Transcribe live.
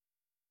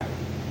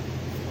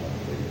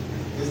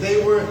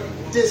they were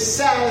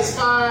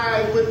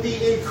dissatisfied with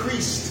the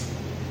increased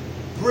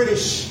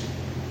British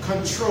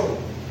control.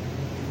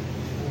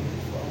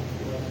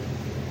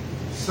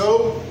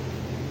 So,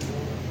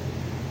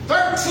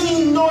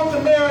 13 North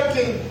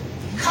American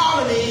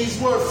colonies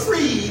were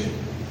freed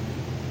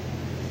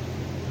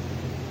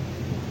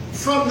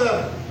from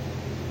the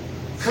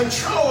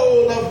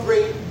control of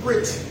Great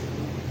Britain.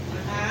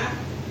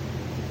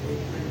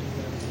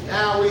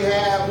 Now we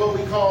have what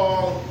we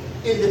call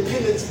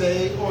Independence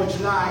Day, or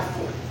July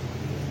 4th.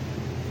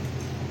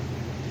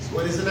 So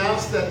it is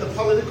announced that the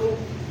political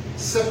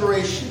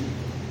separation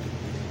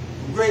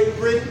from Great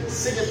Britain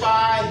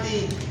signified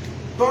the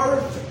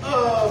birth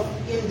of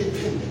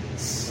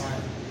independence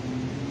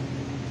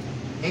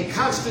and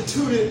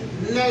constituted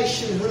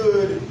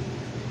nationhood,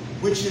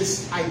 which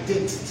is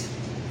identity.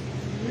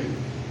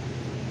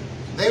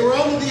 They were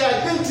under the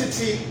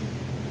identity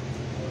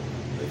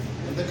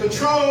and the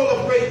control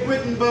of Great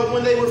Britain, but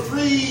when they were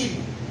freed,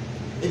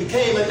 it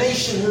became a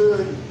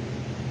nationhood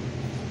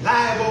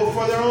liable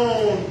for their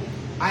own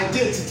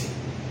identity.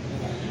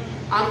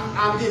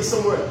 I'm getting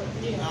somewhere.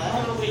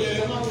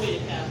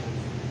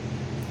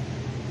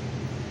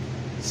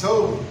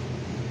 So,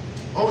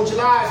 on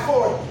July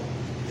 4th,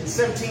 in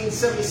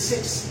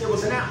 1776, it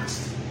was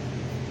announced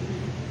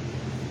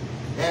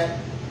that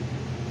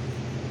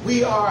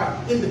we are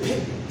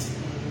independent.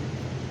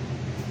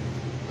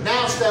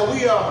 Announced that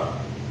we are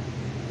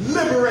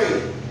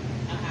liberated.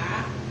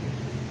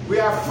 We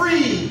are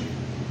free.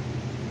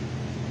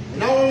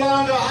 No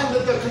longer under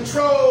the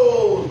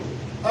control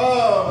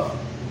of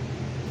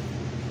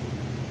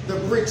the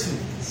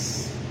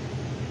Britons.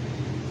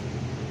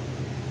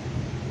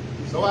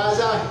 So as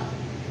I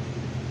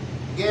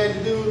began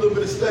to do a little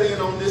bit of studying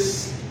on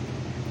this,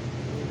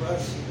 I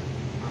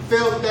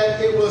felt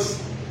that it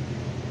was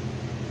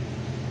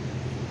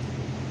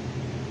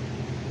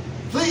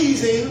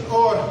pleasing,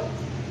 or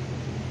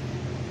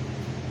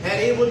that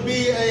it would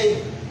be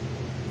a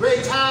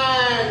great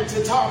time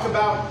to talk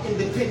about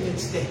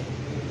Independence Day.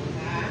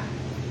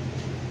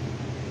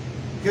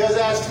 Because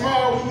as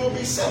tomorrow we will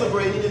be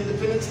celebrating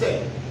Independence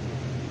Day.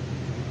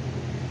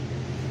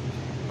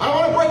 I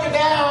want to break it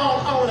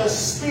down on a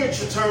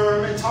spiritual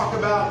term and talk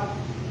about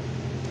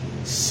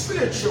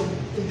spiritual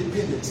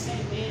independence.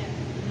 Amen.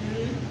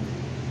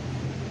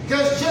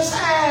 Because just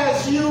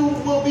as you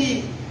will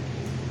be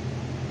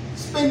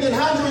spending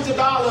hundreds of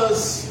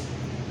dollars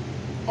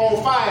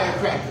on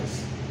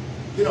firecrackers,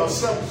 you know,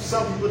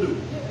 some people do.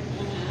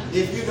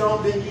 If you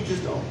don't, then you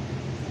just don't.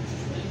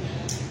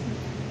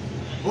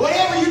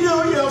 Whatever you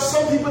do, you know,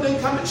 some people didn't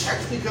come to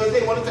church because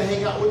they wanted to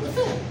hang out with the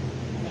family.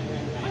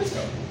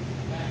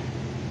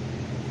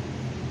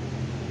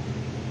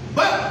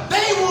 But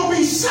they will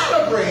be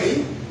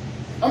celebrating,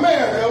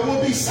 America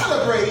will be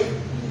celebrating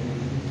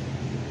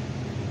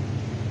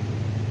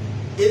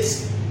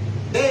its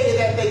day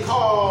that they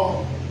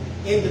call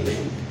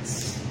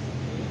independence,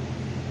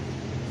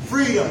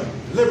 freedom,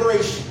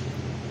 liberation.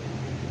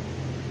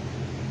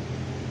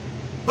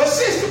 But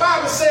since the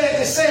Bible said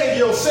to save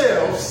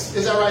yourselves,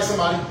 is that right,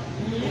 somebody?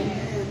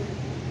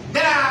 Mm-hmm.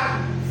 Then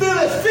I feel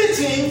it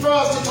fitting for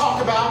us to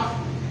talk about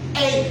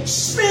a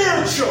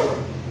spiritual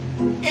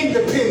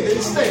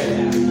Independence Day.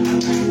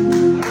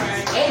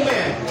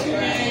 Amen.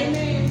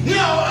 Amen. You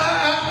know,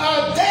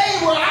 a day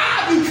where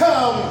I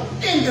become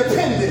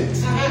independent.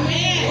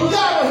 Amen. Y'all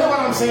don't hear what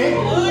I'm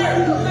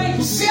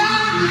saying? See, I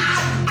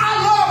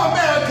love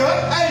America.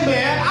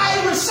 Amen.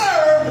 I even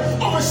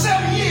served over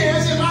 7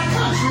 years in my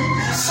country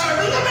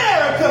serving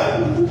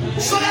America,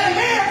 so that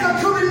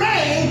America could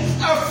remain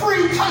a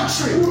free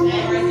country.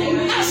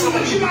 Now, some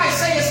of you might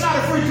say it's not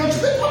a free country,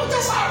 but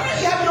that's all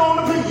right. You have your own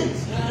opinions.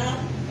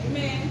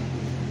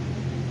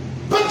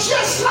 But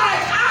just like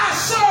I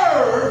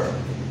serve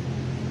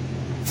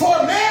for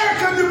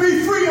America to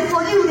be free and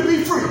for you to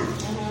be free,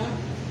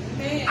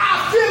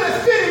 I feel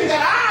it fitting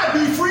that I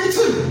be free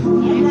too.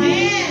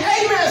 Amen,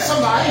 Amen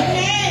somebody.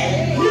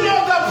 Amen. You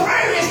know, the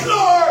praise,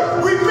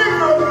 Lord,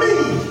 remember me.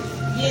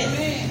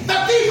 Yes. The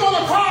thief on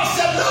the cross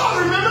said,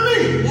 Lord, remember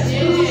me.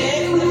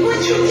 Yes. When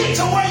you get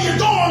to where you're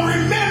going,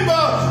 remember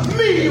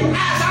me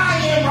as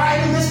I am right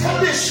in this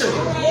condition.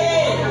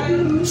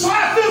 Yes. So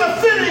I feel it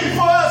fitting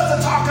for us to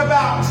talk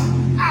about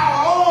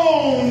our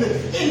own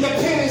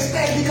Independence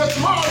Day, because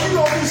tomorrow you're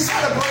going to be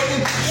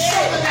celebrating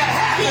something that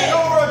happened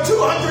over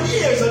 200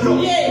 years ago.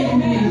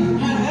 Amen.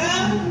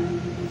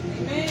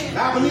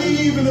 I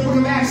believe in the book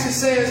of Acts it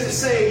says to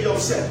save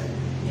yourself.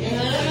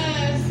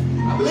 Yes.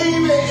 I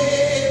believe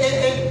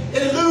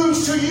it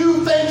alludes to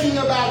you thinking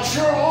about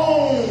your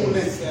own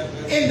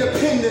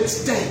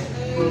Independence Day.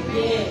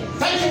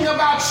 Thinking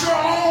about your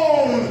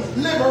own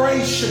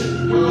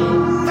liberation.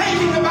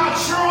 Thinking about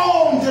your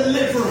own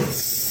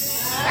deliverance.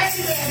 Amen.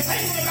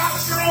 Thinking about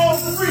your own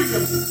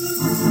freedom.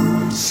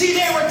 See,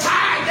 they were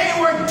tired. They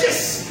were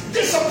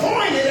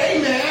disappointed.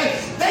 Amen.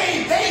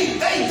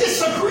 They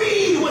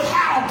disagreed with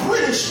how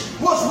British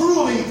was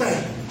ruling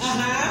things.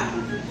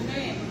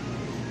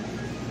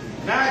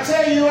 Now I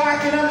tell you, I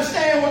can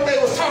understand what they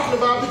was talking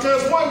about,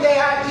 because one day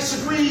I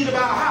disagreed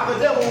about how the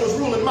devil was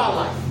ruling my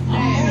life.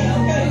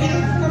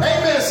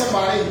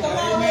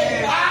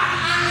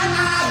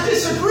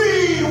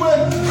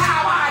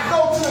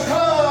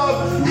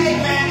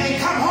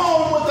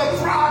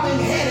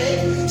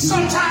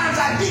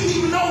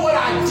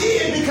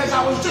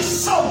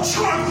 so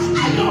drunk.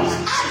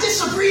 I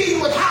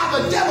disagreed with how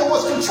the devil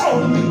was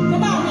controlling me.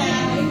 Come on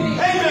now. Amen.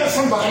 Amen,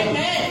 somebody.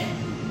 Amen.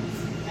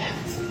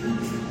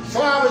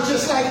 So I was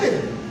just like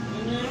this.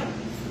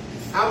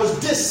 I was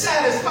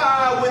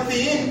dissatisfied with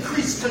the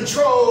increased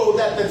control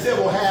that the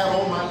devil had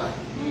on my life.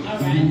 All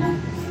right.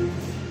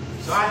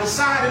 So I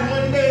decided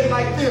one day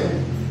like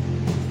them,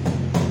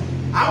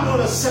 I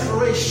want a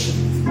separation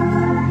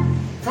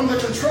from the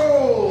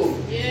control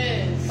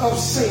of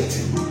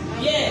Satan.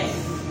 Yes.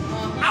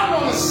 I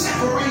want a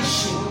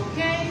separation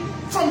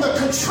from the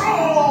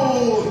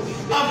control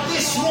of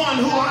this one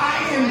who I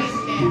am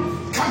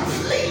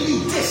completely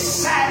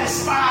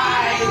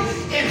dissatisfied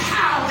in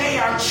how they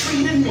are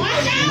treating me.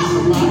 Watch out.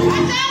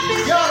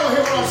 Y'all don't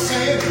hear what I'm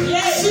saying?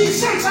 Yes. See,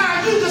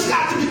 sometimes you just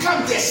got to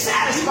become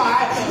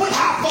dissatisfied with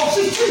how folks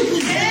is treating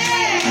you.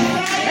 Yes.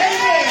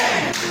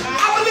 Amen.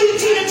 I believe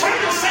Tina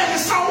Turner said the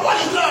song, what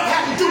does love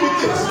have to do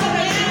with this?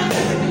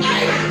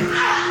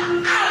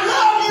 I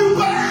love you,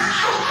 but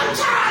I'm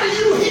tired of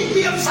you hitting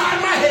me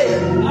upside my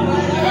head.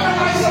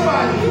 Like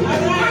somebody.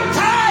 I'm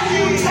tired of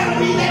you telling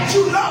me that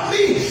you love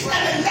me,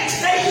 and the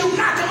next day you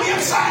knocking me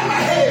upside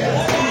my head.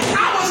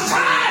 I was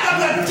tired of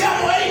the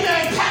devil,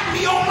 amen, pat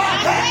me on my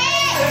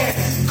back,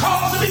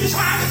 causing me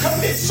trying to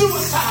commit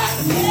suicide.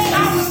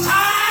 I was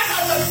tired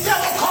of the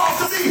devil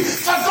causing me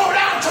to go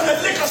down to the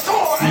liquor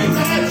store,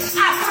 amen.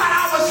 I thought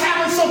I was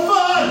having some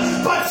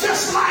fun, but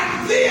just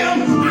like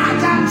them, I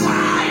got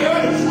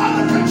tired of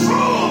the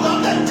control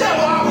of the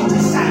devil. I was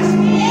dissatisfied.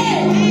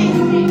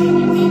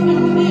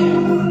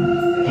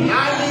 And I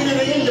needed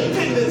an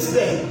Independence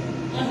Day.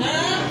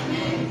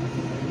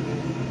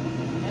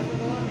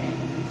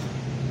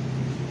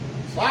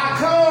 So I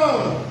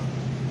come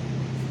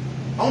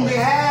on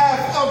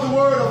behalf of the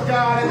Word of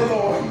God and the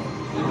Lord.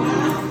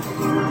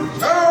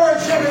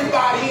 Urge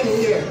everybody in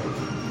here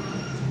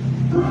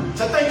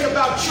to think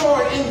about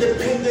your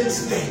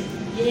Independence Day.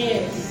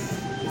 Yes.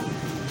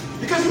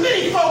 Because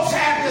many folks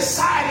have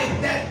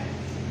decided that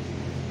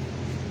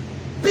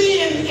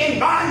being in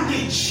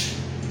bondage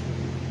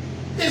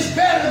is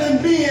better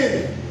than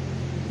being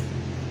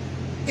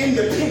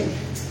independent.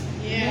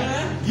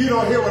 Yeah. You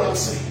don't hear what I'm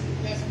saying.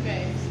 That's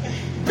bad.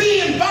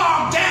 Being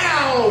bogged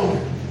down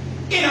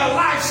in a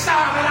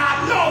lifestyle that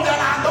I know that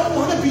I don't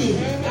want to be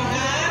in.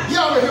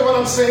 Y'all hear what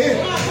I'm saying?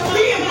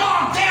 Being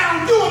bogged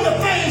down doing the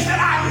things that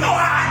I know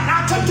I ought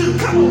not to do.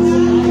 Come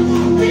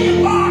on.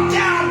 Being bogged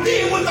down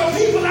being with the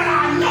people that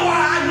I know I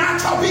ought not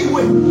to be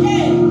with.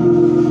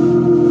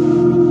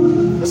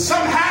 But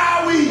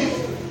somehow we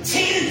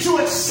tend to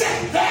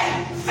accept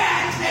that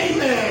fact.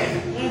 Amen.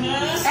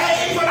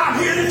 Hey, but I'm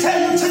here to tell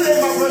you today,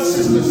 my brothers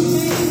and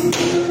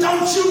sisters,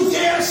 don't you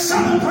dare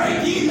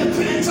celebrate the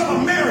independence of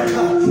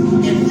America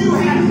if you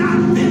have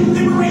not been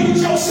liberated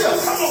yourself.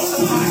 Come on,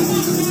 somebody.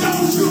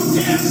 Don't you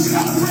dare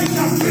celebrate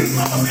the freedom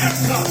of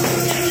America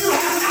if you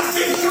have not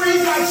been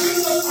freed by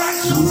Jesus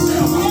Christ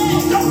yourself.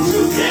 Don't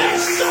you dare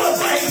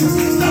celebrate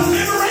the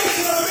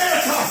liberation of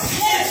America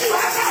if you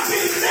have not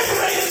been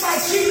liberated by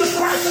Jesus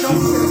Christ yourself.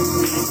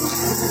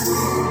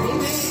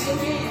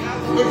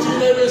 Look to your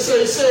neighbor and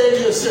say,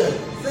 save yourself.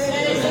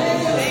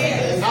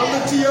 Now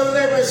look to your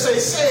neighbor and say,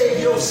 save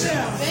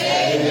yourself.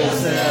 Save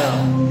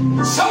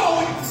yourself. So,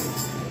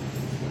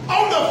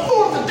 on the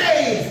 4th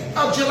day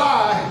of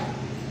July,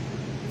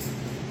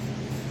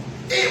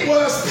 it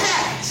was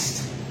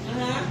passed.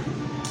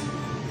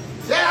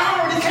 That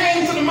already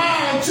came to the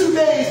mind 2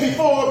 days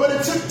before, but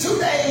it took 2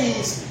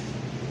 days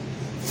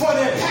for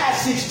their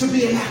passage to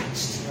be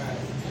announced.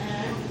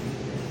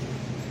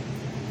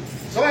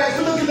 So as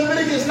we look at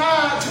Leviticus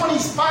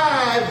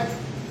 9:25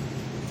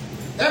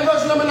 and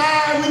verse number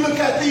 9, we look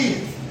at the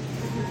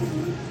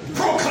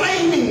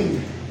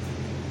proclaiming.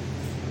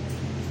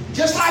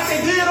 Just like they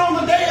did on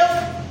the day of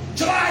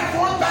July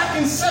 4th back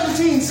in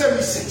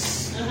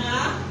 1776.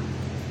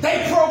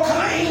 They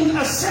proclaimed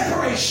a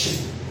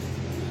separation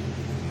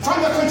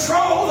from the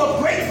control of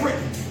Great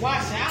Britain.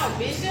 Watch out,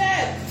 Bishop.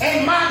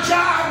 And my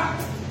job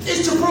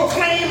is to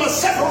proclaim a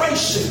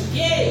separation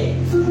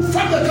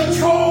from the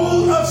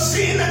control of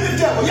sin and the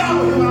devil. Y'all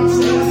know what I'm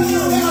saying?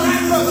 All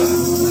right, brother.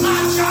 My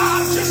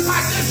job, just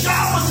like this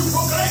job, was to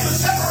proclaim a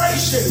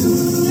separation.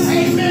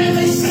 Amen.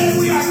 They said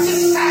we are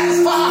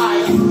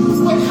dissatisfied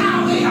with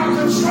how they are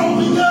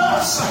controlling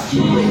us.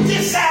 We're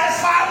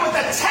dissatisfied with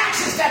the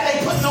taxes that they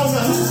put on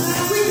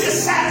us. We're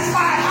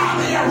dissatisfied how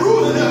they are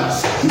ruling us.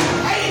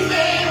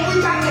 Amen.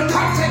 We got to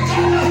come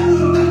together.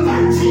 The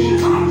 13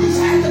 colonies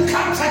had to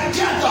come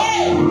together.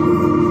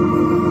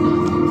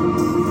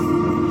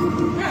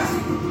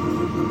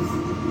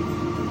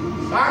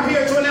 I'm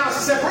here to announce a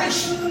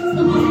separation.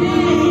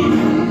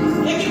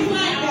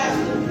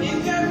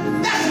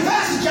 That's the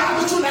pastor's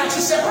job, is to announce a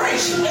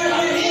separation.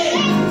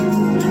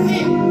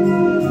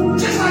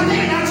 Just like they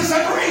announced a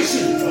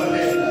separation.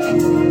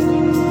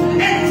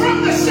 And from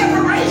the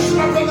separation,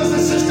 my brothers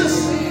and sisters,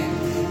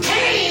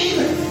 came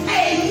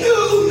a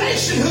new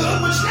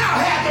nationhood which now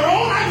had their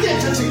own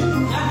identity.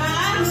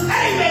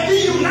 Amen. The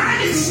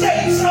United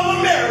States of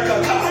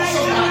America. Come on,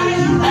 somebody.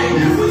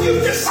 Amen. When you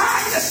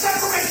decide to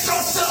separate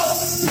yourself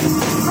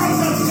from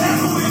the devil,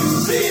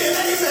 sin,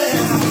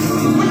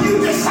 amen, when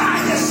you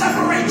decide to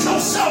separate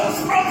yourself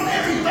from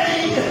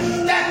everything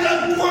that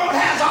the world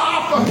has to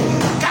offer,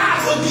 God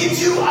will give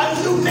you a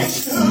new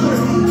nature.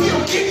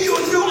 He'll give you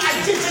a new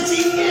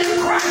identity in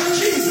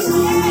Christ Jesus.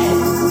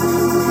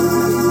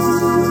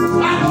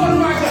 My Lord,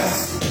 my God.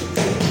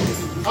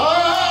 I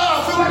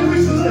feel like we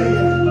should say it.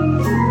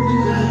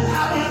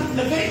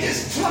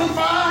 Leviticus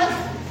 25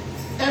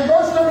 and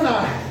verse number 9.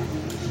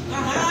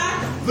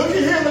 Look at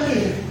here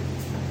again.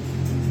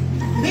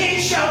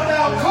 Then shalt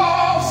thou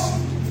cause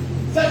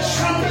the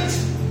trumpet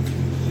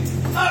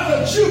of the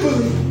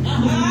Jubilee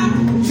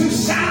to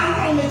sound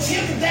on the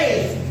 10th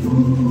day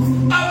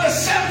of the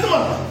 7th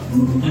month.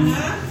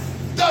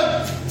 The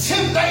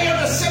 10th day of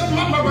the 7th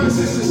month, my brothers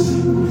and sisters.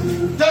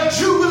 The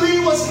Jubilee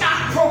was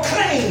not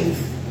proclaimed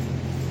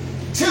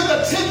till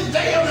the 10th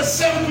day of the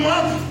 7th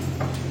month.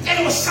 And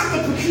it was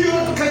something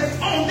peculiar because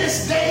on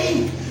this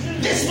day,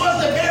 this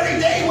was the very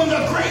day when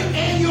the great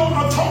annual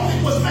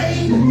atonement was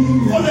made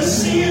for the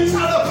sins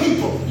of the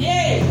people.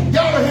 Yeah.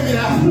 Y'all don't hear me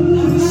now.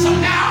 So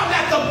now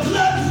that the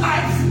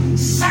blood-like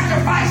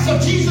sacrifice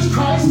of Jesus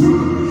Christ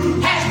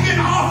has been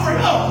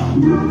offered up,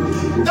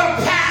 the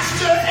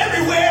pastor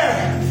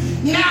everywhere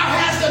now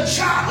has the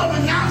job of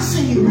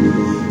announcing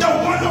the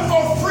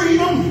wonderful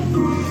freedom,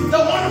 the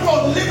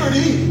wonderful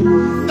liberty,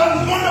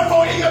 the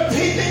wonderful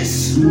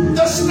independence,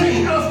 the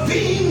state of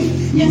being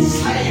in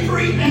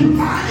slavery and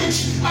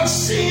bondage of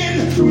sin.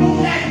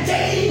 On that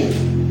day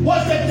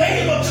was the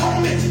Day of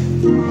Atonement,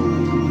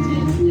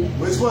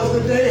 which was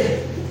the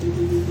day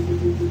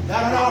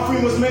that an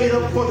offering was made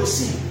up for the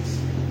sins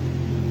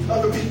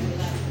of the people.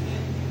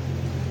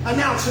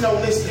 Announcing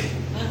on this day.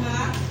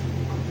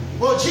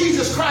 Well,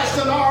 Jesus Christ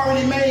had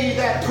already made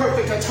that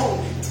perfect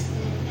atonement.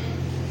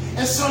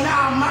 And so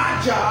now my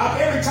job,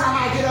 every time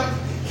I get up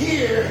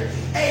here,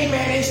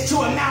 amen, is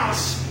to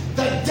announce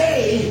the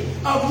day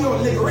of your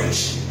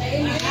liberation.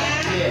 Amen.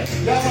 Yeah.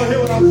 Y'all don't hear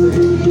what I'm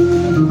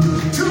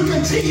saying? To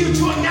continue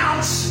to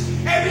announce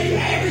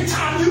every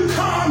time you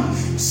come,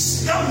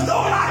 the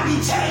Lord ought to be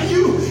telling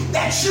you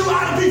that you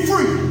ought to be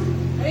free.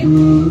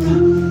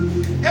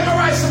 Amen. Am I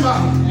right,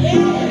 somebody? Yeah.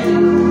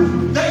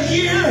 The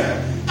year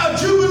of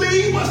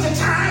Jubilee was the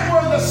time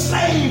where the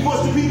slave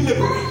was to be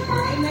liberated.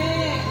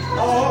 Amen.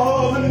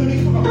 Oh, let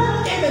me come on.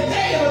 In the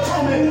Day of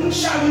Atonement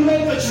shall we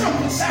make the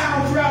trumpet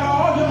sound throughout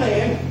all your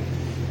land.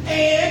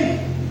 And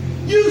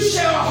you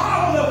shall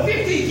hallow the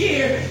 50th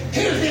year.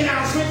 Here's the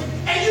announcement.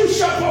 And you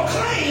shall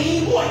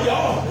proclaim what,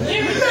 y'all?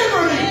 Liberty.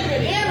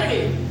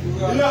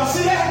 Y'all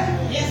see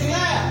that? Yes,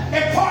 sir.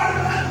 And part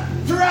of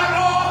it throughout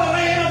all the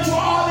land unto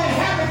all the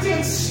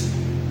inhabitants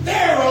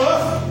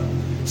thereof.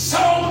 So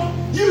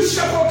you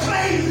shall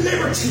proclaim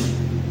liberty.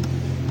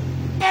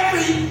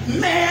 Every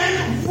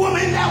man,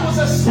 woman that was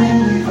a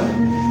slave,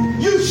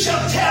 you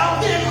shall tell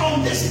them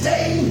on this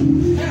day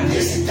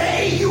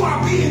you are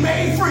being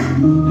made free.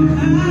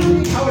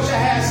 I wish I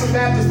had some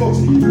Baptist folks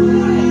here. You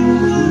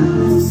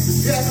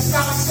have to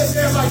stop and sit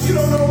there like you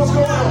don't know what's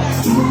going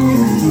on. To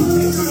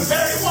the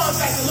very ones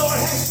that the Lord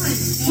has freed.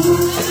 You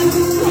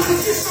ought to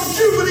get some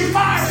Jubilee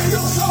fire in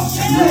your soul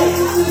today.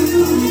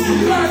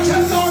 You ought to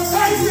tell the Lord,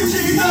 thank you,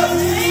 Jesus,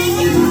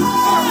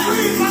 for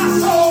freeing my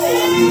soul.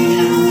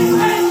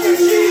 Thank you,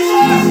 Jesus.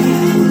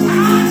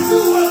 I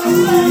too was a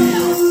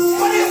slave,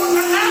 but it was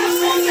announced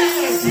that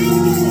day.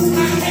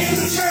 I came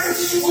to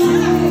church.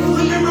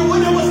 Remember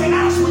when it was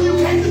announced when you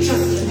came to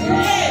church?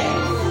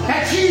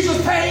 That Jesus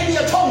paid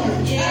the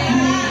atonement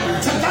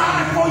to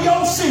die for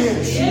your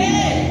sins.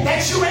 That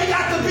you ain't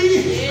got to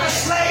be a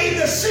slave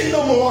to sin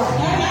no more.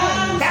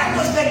 That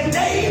was the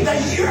day, the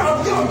year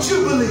of your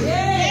Jubilee.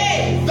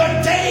 The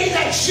day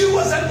that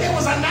it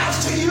was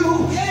announced to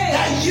you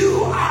that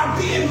you are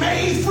being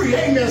made free.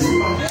 Amen. It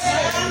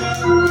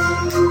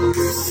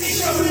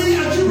shall be a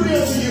Jubilee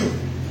unto you.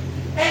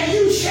 And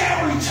you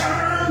shall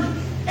return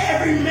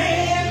every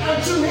man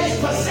unto his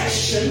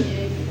possession.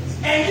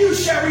 And you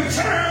shall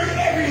return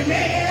every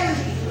man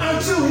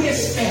unto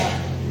his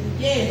family.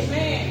 Yes,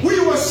 man. We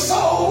were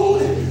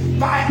sold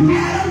by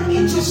Adam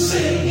into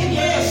sin, into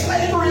the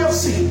slavery of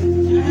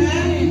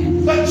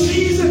sin. But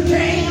Jesus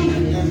came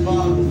and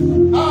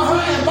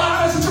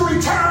bought us to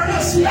return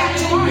us back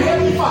to our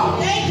Heavenly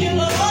Father. Thank you,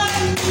 Lord.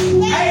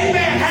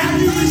 Amen.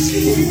 Have you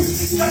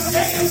received the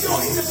day of your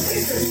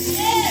independence?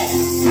 Yes.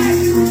 Have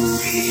you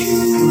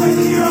received the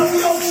year of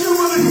your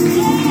Jubilee?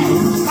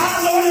 Yes. My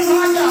Lord and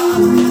my God.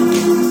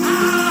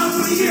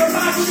 The year of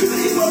my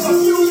Jubilee was a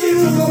few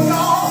years ago,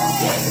 y'all.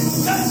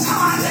 The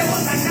time that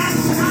was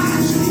announced and I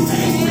actually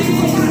made me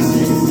for my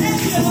sins.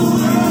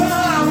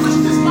 I wish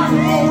this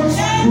microphone was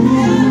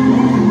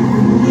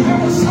there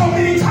were so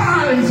many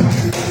times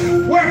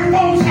where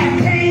folks have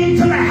came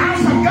to the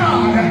house of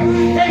God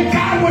and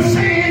God was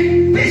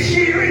saying, this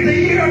year is the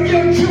year of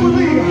your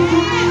Jubilee.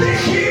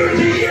 This year is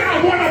the year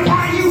I want to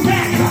buy you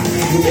back.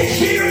 This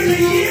year is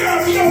the year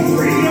of your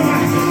freedom.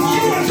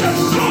 You were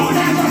just sold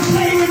as a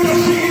slave to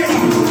sin.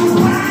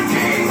 But I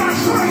gave my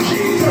son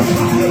Jesus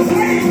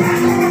way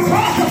back on the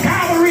cross of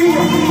Calvary.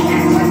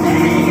 And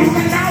today is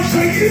announced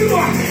to you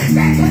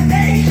that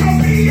today shall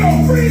be your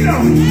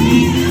freedom.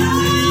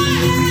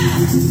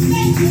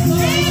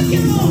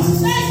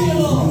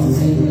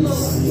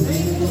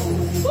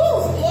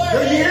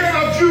 The year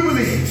of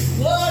Jubilee.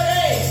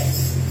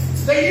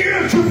 The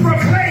year to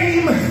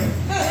proclaim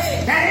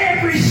that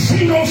every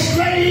single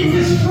slave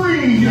is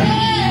free.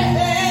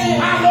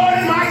 My Lord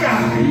and my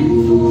God.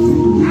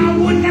 I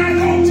would not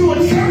go to a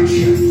church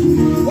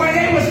where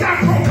they was not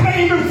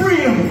proclaiming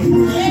freedom.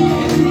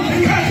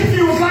 Because if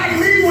you was like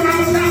me when I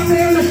was out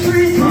there in the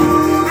street,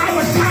 I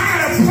was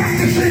tired of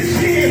practicing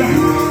sin. I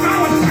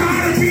was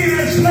tired of being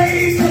a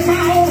slave to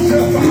my own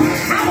self. I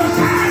was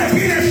tired of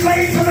being a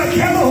slave to the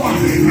devil. I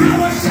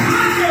was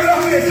tired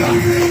of it.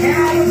 And I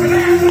was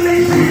glad when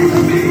they said to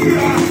me,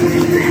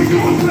 let's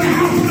go to the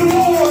house of the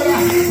Lord.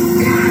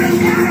 God has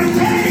got to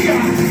tell you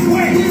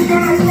where he's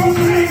going to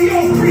proclaim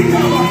your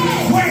freedom.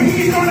 Where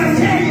he's going to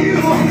tell you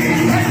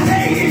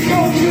today is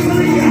your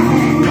jubilee.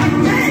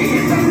 Today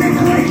is the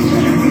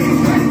liberation.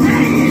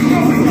 Today is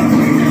your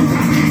independence.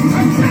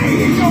 Today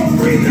is your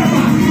freedom.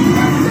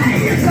 Today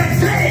is the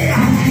day.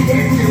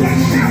 If you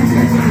accept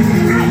it,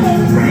 I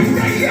will break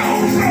the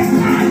yoke from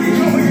bondage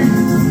over you.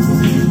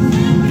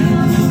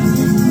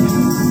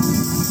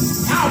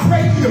 I'll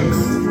break you.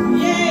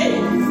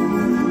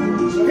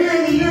 So here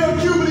in the year of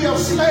Jubilee, a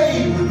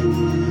slave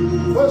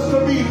was to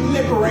be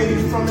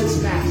liberated from its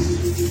master.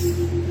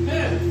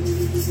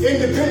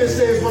 Independence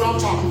Day is what I'm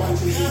talking about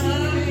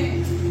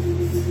today.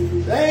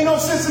 There ain't no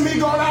sense in me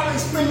going out and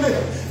spending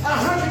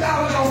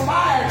 $100 on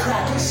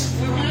firecrackers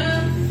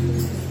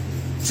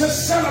to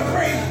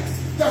celebrate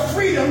the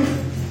freedom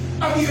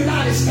of the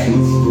United States.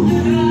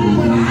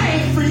 When I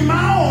ain't free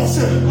my own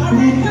self. Am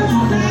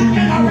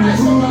I right,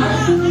 somebody?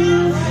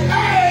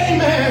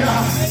 Amen.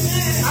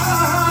 I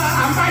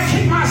might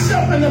kick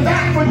myself in the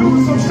back for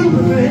doing some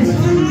stupid things.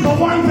 But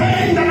one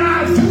thing that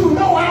I do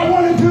know I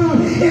want to do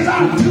is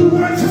I do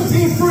want to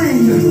be free.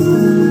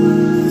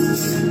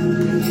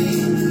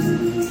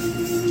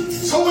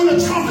 So when the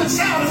trumpet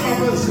sounded, my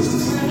brothers and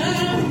sisters,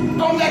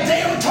 on that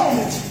day of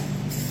atonement,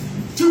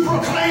 to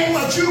proclaim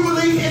a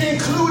jubilee, it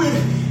included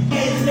a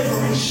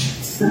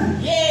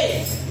liberation.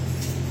 Yes.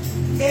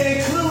 It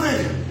included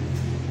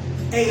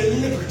a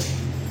liberty.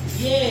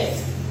 Yes.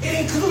 It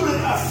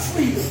included a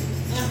freedom.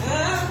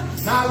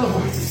 My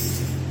Lord.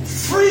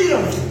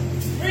 Freedom.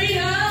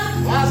 Freedom.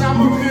 As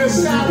I'm up here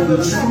sounding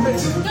the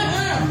trumpet,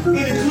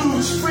 it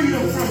includes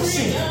freedom from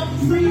sin.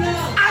 Freedom.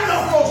 I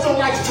know folks don't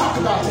like to talk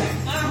about that.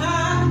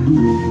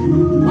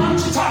 Why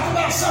don't you talk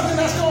about something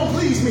that's going to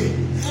please me?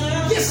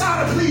 This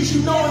ought to please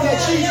you, knowing that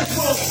Jesus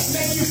will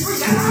make you free.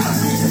 That ought to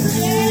please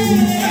you.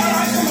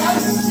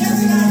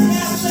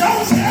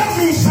 Don't tell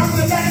me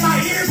something that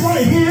my ears want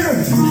to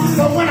hear.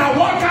 But when I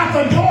walk out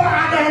the door,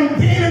 I done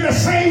been in the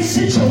same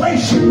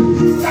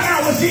situation that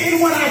I was in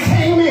when I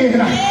came in.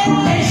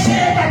 They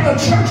said that the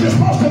church is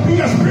supposed to be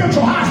a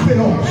spiritual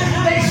hospital.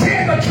 They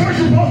said the church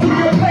is supposed to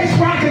be a place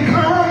where I can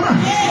come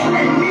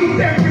and meet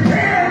them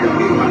prepared to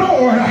meet the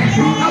Lord. A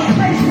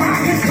place where I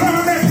can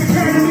come and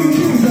prepare to meet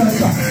Jesus.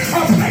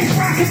 A place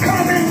where I can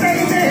come and say,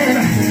 amen.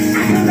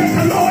 I can let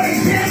the Lord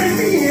examine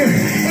me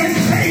and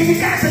say, you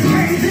got to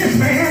change this,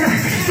 man.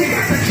 You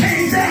got to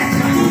change that.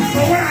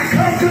 But when I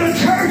come to the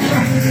church,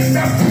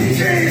 the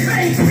preachers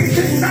ain't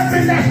preaching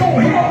nothing that's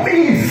going to help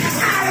me.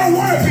 I don't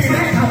want to be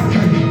that type of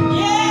church.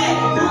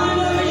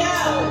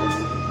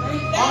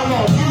 Oh no,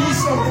 give me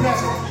something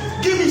that's,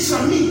 give me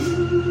some meat.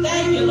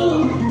 Thank you,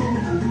 Lord.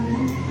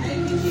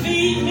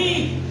 Feed me.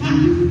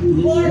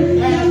 Lord,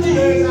 Last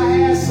days I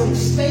had some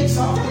steaks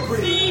off the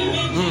grill. feed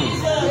me,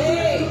 Jesus.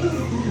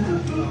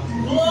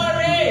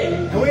 Glory.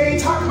 And we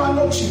ain't talking about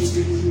no cheap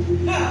steaks.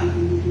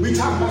 We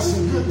talking about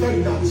some good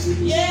 $30 steaks.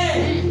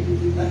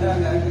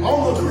 Yeah.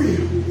 On the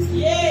grill.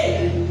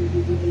 Yeah.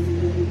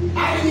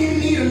 I didn't even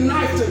need a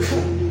knife to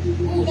cut.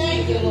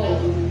 Thank you, Lord.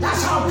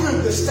 That's how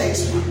good the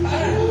steaks were.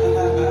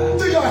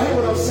 Do y'all hear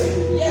what I'm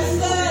saying? Yes, sir.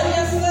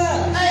 Yes, sir.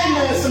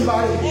 Amen,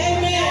 somebody.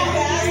 Amen,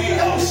 Pastor.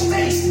 Those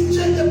steaks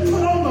just to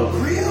put on the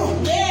grill.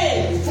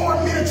 Yeah.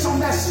 4 minutes on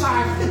that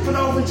slide, flipping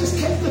over, just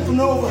kept flipping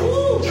over.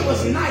 Ooh. It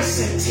was nice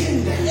and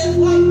tender. Just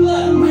like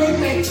what?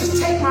 Amen.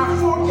 Just take my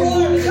fork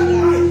and cut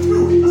right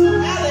through it.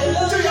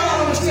 Hallelujah. Do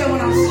y'all understand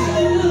what I'm saying?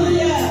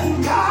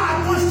 Hallelujah.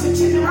 God wants to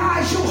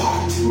tenderize your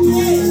heart.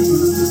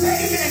 Yes.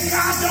 Amen.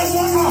 God don't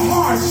want a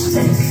hard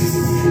steak.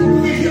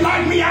 If you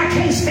like me, I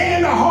can't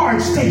stand a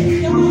hard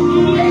steak.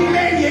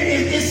 Amen.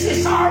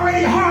 It's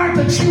already hard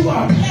to chew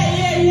up.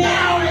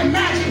 Now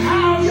imagine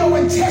how your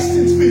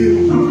intestines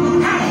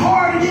feel. How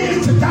hard it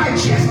is to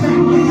digest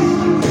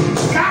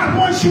that. God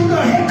wants you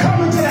to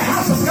come into the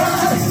house of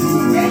God.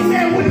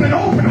 Amen. With an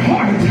open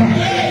heart.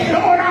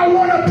 Lord, I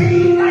want to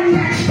be like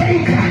that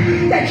steak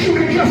that you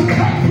can just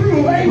cut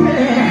through.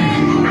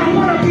 Amen. I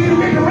want to be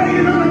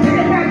liberated on the day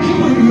of my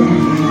Jubilee.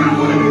 I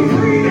want to be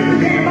free on the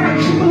day of my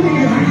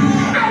Jubilee.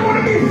 I want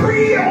to be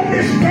free on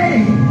this day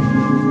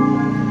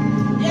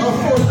of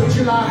 4th of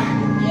July.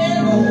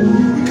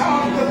 We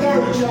call it the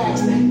 3rd of July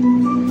today.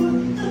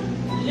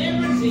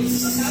 Liberty.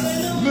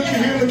 Hallelujah. Look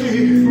at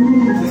here.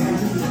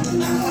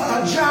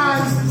 John,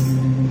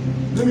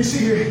 let me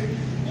see here.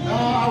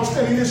 I was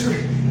studying this.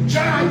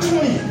 John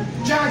 20,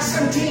 John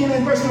 17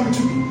 and verse number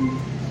 2.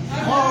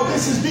 Oh,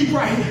 this is deep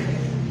right here.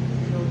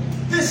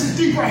 This is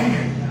deep right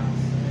here.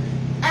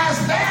 As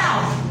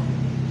thou,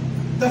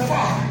 the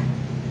Father,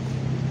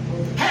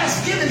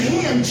 has given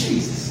him,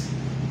 Jesus.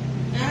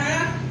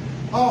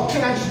 Oh,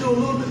 can I just do a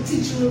little bit of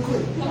teaching real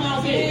quick? Come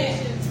on,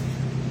 man.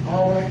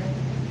 All right.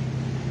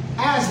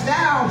 As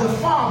thou, the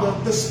Father,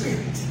 the Spirit,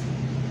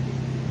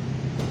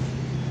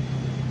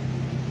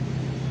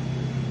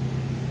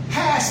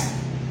 has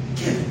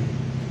given,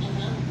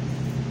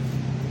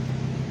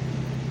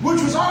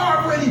 which was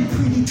already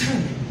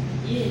predetermined.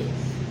 Yes.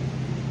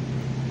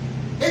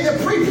 In the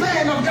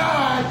pre-plan of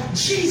God,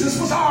 Jesus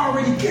was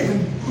already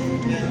given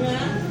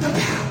the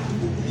power.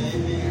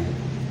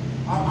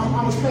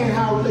 I'm explaining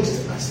how it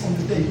relates to us on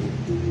the day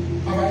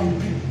of our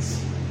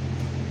independence.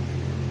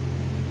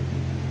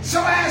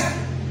 So as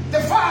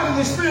the Father and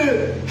the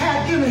Spirit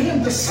had given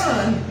him the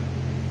Son,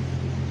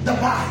 the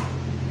body.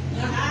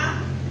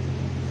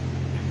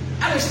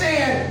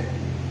 Understand,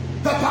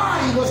 the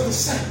body was the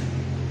Son.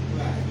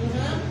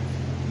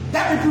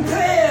 That we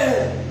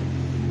prepared,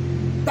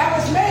 that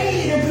was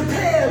made and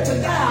prepared to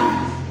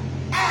die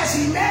as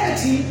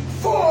humanity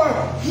for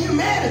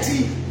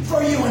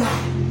you and I.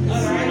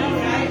 All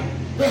right.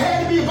 There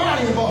had to be a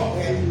body involved.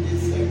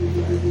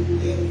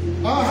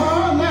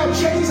 Now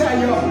check this out,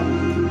 y'all.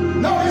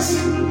 Notice,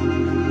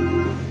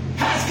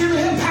 has given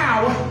him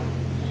power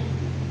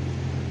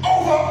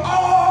over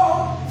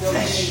all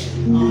flesh.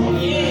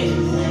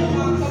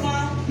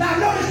 Now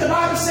notice the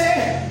Bible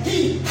said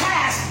he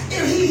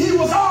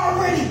was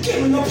already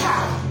given the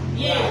power.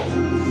 Yeah.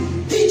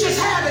 He just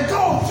had to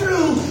go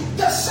through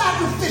the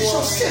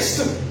sacrificial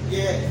system.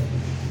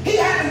 He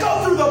had to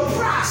go through the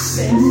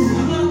process.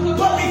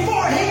 But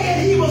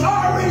beforehand, he was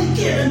already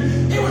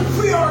given, it was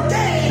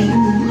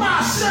preordained,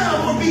 my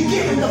Son will be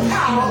given the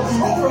power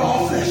over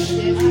all flesh.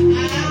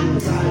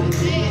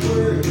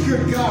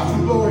 Good God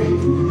from glory.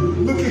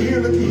 Look at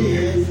here.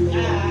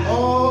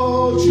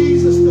 Oh,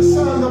 Jesus, the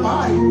Son, the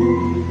body,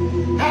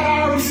 had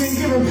already been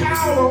given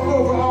power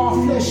over all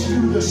flesh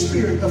through the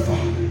Spirit, the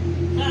Father.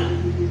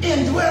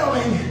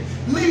 Indwelling,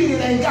 leading,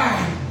 and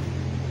guiding.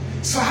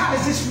 So how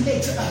does this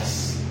relate to us?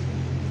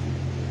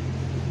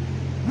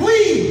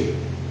 We,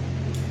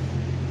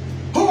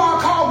 who are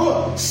called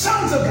what?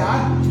 Sons of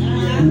God,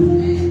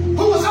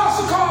 who is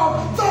also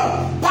called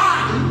the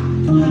body.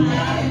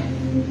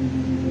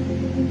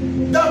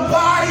 The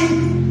body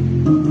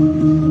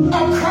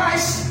of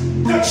Christ,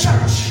 the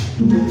church.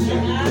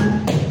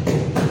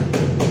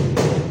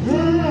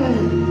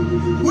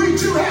 We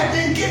too have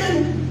been given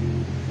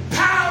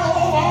power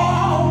over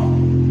all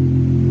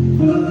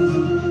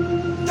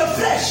the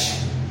flesh.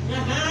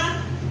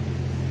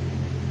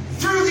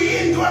 Through the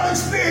indwelling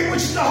Spirit,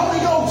 which is the Holy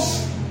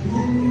Ghost,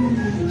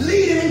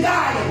 leading and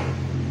guiding.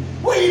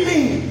 What do you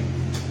mean?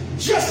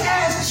 Just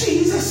as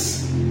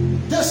Jesus,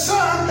 the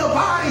Son, the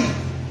body,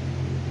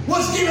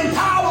 was given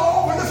power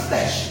over the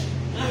flesh,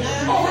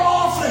 over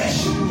all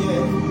flesh,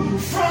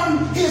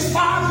 from his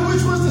Father,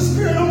 which was the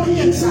Spirit on the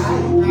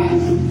inside,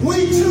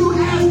 we too,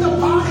 as the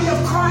body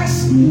of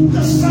Christ,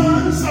 the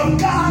sons of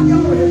God, we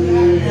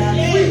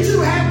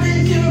too have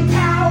been given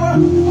power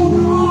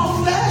over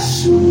all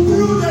flesh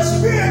through the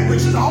Spirit,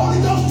 which is the Holy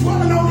Ghost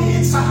dwelling on the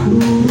inside.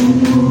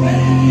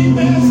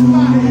 Amen,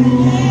 somebody.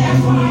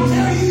 That's why I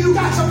tell you, you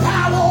got some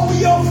power over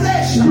your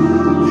flesh.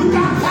 You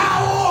got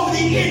power over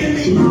the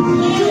enemy.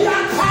 You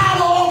got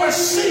power over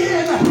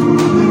sin.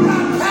 You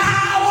got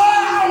power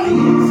on the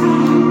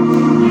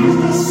inside. As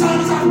the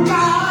sons of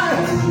God,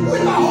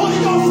 with the Holy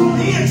Ghost on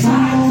the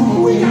inside,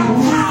 we got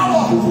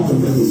power.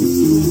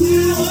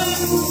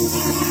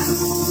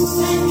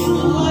 Thank you,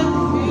 Lord.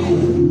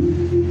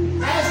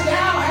 As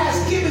thou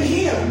hast given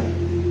him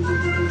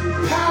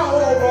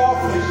power over all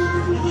flesh.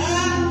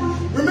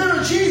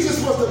 Remember, Jesus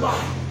was the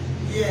body.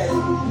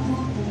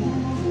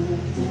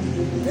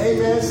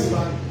 Amen,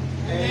 somebody.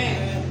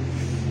 Amen.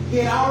 He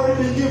had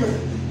already been given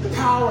the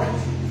power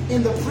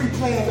in the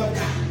pre-plan of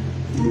God.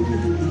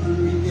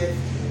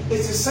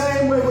 It's the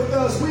same way with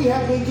us. We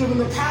have been given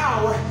the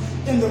power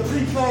in the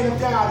pre-plan of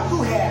God.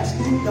 Who has?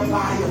 The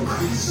body of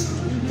Christ,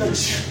 the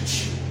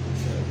church.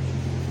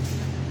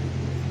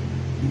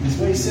 That's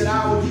why he said,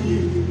 I will give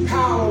you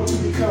power to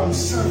become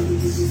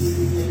sons.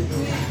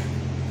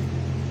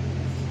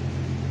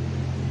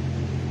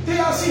 Do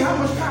y'all see how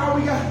much power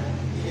we got?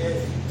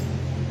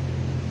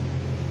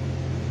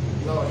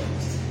 Lord.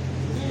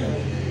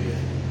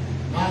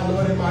 My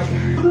Lord and my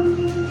God.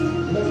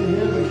 Look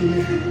at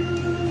here.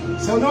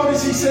 So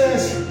notice he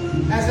says,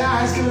 as thou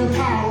hast given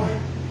power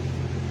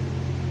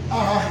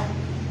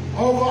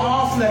over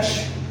all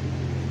flesh,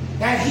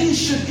 that he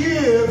should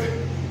give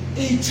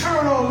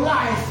eternal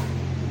life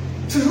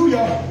to who,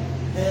 y'all?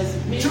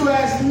 To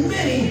as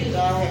many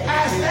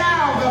as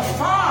thou, the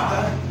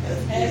Father,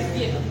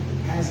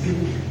 has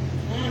given him.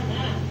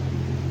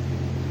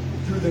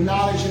 Through the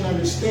knowledge and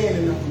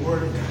understanding of the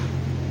Word of God.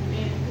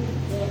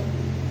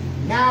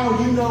 Now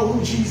you know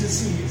who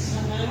Jesus is.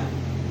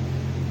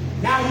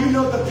 Now you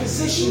know the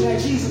position that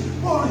Jesus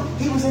Well,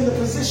 he was in the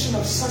position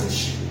of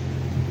sonship.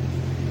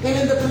 And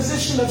in the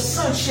position of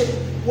sonship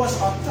was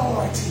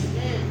authority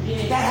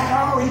that had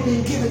already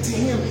been given to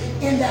him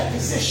in that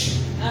position.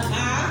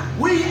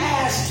 We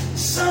as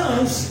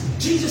sons,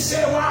 Jesus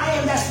said, where I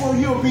am, that's where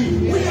you'll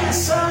be. We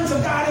as sons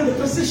of God in the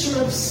position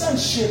of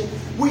sonship,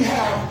 we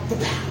have the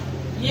power.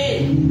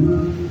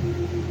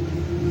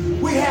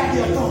 We have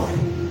the authority.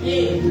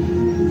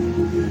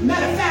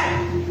 Matter of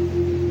fact,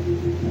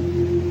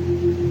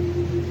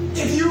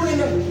 if you're in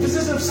the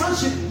position of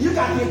sonship, you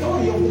got the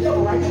authority over the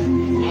devil right now.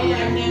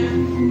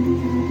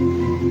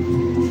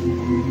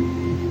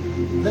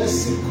 Let's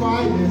seek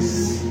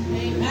quietness.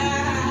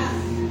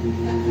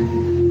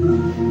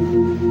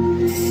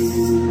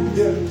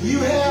 You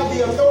have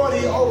the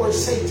authority over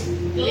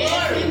Satan.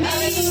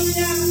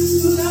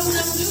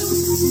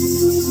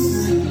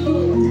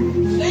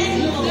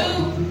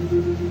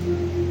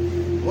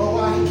 Well,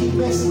 why he keep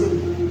messing with you?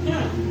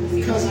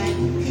 Because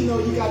he know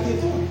you got the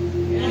authority.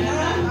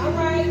 All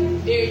right.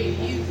 There you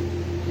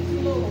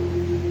go.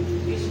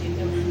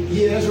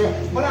 Yeah, that's right.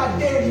 But I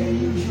dare you to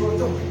use your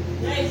authority.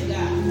 Praise God.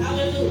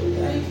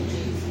 Hallelujah. Thank you,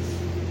 Jesus.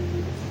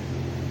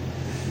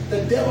 The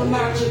devil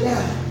knocked you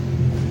down.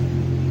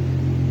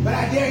 But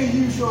I dare you to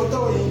use your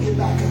authority and get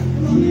back up.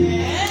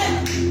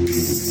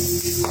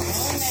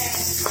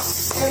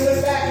 And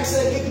look back and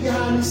say, get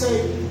behind me,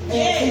 say,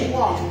 and keep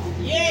walking.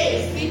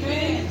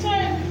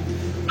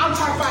 I'm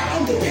talking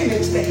about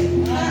Independence Day.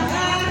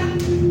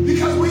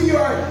 Because when you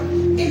are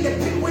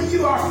independent, when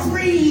you are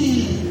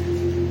free,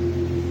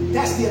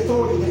 that's the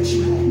authority that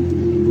you have.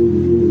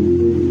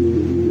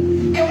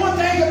 And one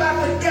thing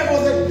about the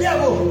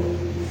devil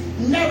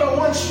never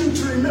wants you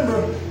to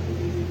remember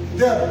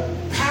the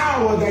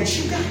power that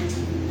you got.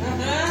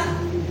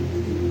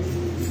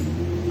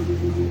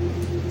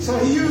 So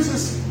he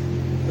uses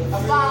a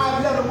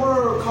 5-letter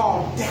word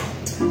called doubt.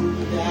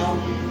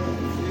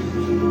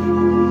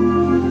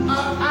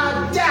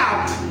 I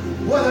doubt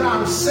whether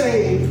I'm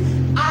saved.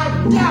 I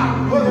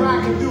doubt whether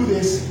I can do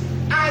this.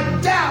 I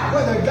doubt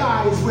whether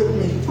God is with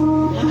me.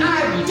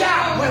 I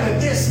doubt whether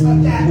this or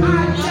that.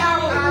 I doubt.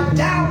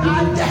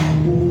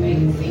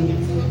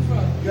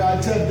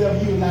 God tell the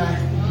devil, you and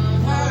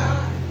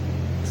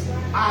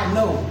I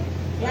know.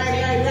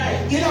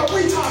 Right. You know,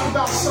 we talk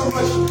about so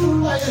much,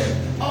 like,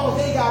 oh,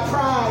 they got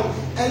pride.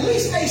 At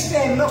least they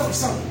stand up for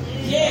something.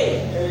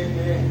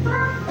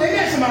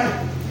 Amen, somebody.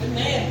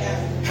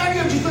 Have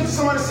you ever just looked at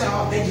somebody and said,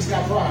 oh, they just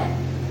got pride?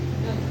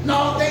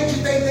 No,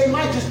 they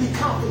might just be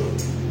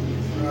confident.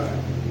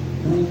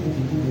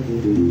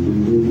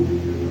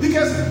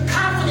 Because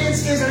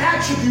confidence is an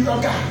attribute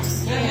of God.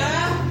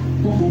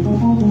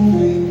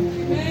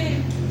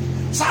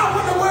 So I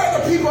wonder where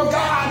the people of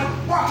God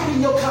walking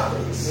in your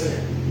confidence.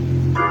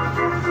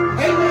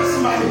 Amen,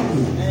 somebody.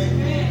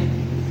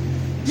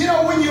 You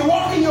know, when you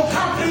walk in your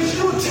confidence,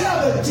 you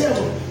tell the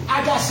devil,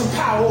 I got some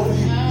power over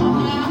you.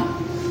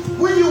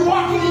 When you're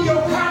walking in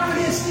your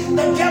confidence,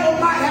 the devil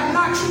might have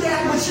knocked you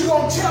down, but you're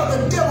going to tell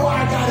the devil,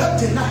 I got up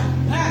tonight.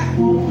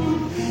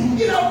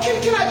 You know,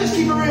 can I just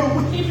keep it real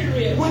with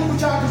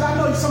y'all? Because I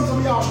know some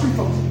of y'all street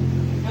folks.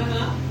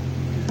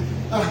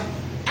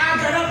 I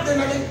got up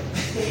tonight.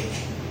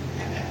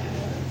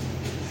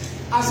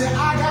 I said,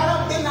 I got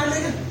up tonight,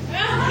 nigga.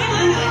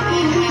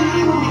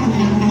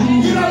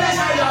 You know, that's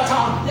how y'all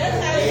talk.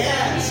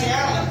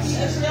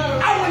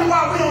 I wonder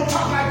why we don't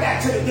talk like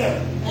that to the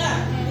devil.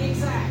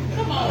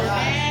 Come on,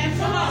 man.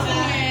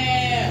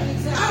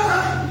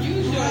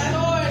 Use your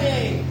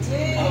authority.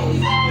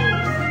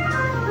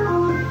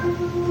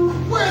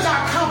 Where's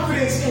our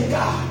confidence in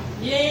God?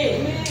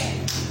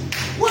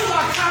 Where's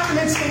our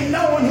confidence in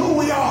knowing who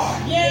we are?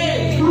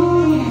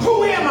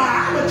 Who am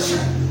I? I'm a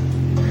church.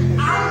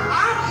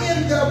 I'm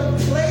in the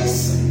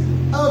place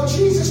of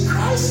Jesus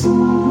Christ.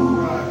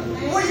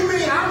 What do you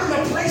mean? I'm in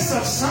the place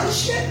of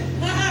sonship?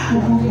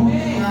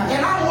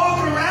 And I'm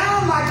walking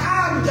around like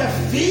I'm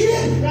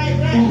defeated?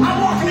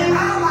 I'm walking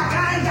around like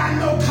I ain't got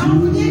no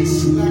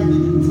confidence?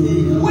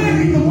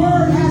 Where in the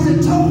word has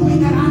it told me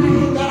that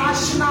I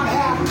should not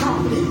have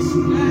confidence?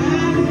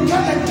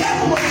 Because the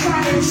devil was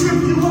trying to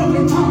trip you up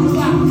and talk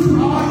about,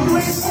 oh, you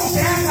ain't supposed to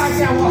act like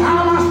that. Well,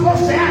 how am I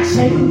supposed to act,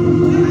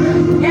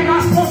 Satan? Am I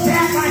supposed to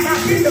act like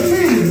I've been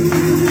defeated?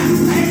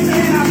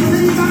 Amen. I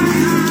believe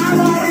I'm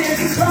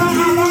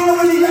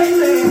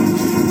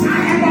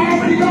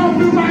already gone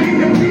through my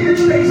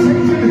independence day,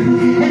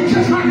 and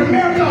just like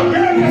America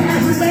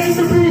has remained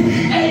to be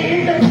an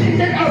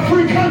independent, a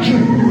free country.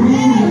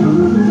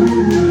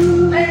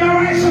 Ain't all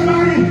right,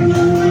 somebody?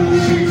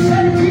 Since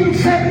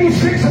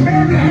 1776,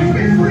 America has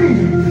been free.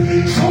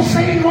 So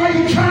Satan, why are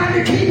you trying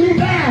to keep me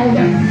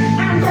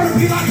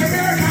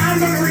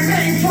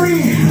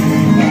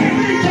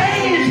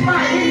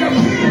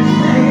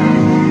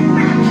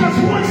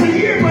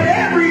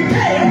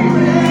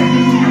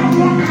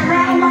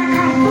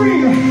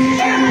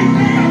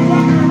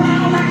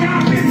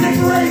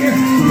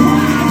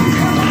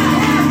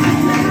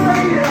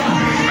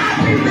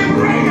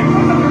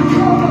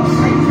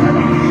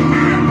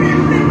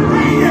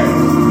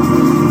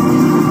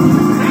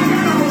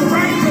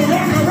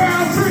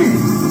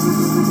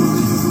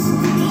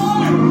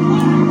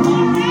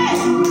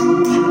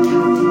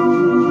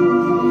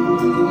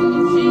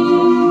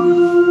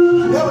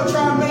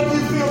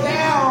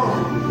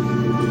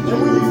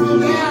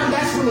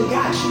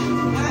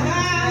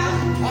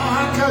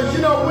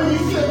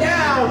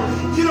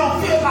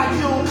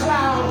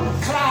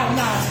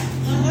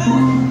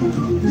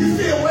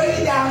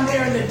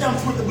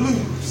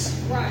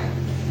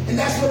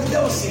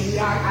see,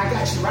 I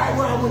got you right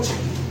where I want you.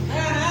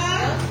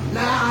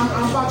 Now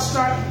I'm about to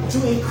start to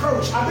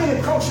encroach. I've been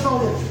encroaching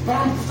on it, but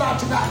I'm about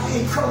to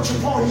encroach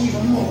upon it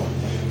even more.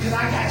 Because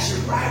I got you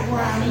right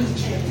where I need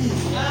you to be.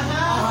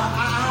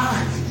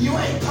 You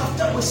ain't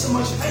puffed up with so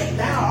much faith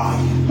now, are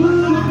you?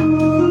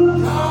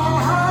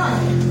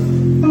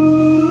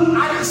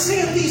 I done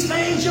seen these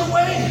things your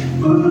way.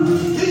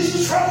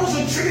 These troubles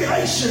and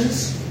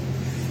tribulations,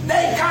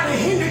 they kind of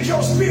hindered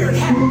your spirit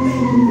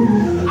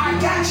happening. I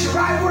got you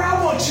right where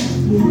I want you.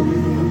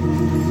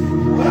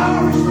 But I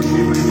always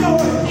remember your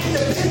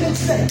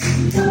Independence Day.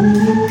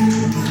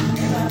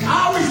 I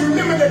always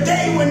remember the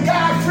day when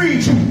God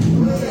freed you.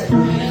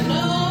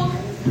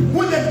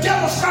 When the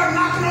devil started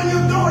knocking on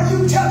your door,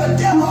 you tell the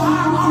devil,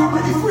 I'm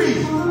already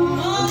free.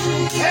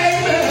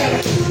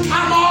 Amen.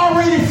 I'm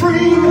already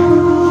free.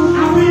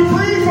 I've been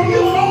free from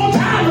you a long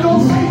time ago,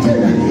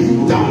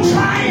 Satan. Don't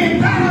try and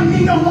battle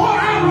me no more.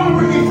 I'm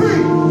already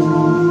free.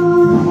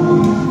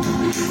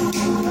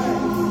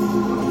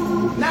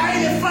 Now,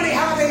 ain't it funny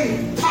how they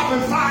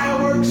popping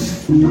fireworks?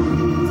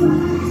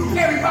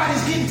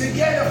 Everybody's getting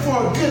together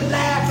for a good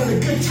laugh and a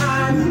good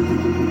time.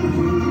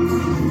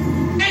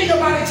 Ain't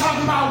nobody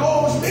talking about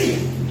woe's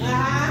me.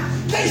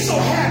 They so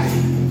happy.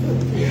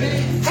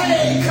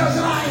 Hey,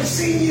 cousin, I ain't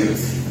seen you.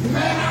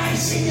 Man, I ain't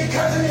seen your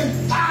cousin in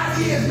 5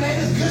 years, man.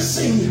 It's good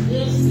seeing you.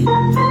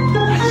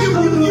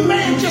 You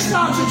man just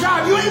lost your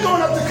job. You ain't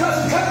going up to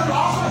cousin. Cousin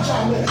lost my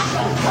job, man.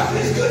 Cousin,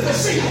 it's good to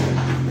see you.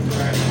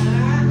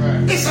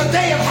 It's a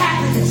day of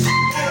happiness.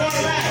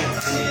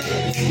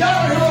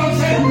 Y'all hear what I'm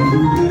saying?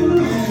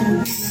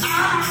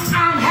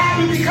 I'm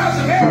happy because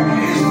America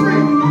is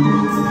free.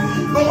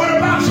 But what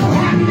about your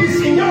happiness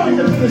in your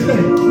Independence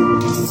Day?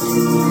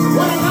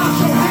 What about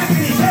your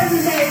happiness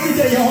every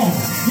day, y'all?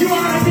 You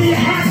ought to be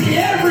happy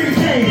every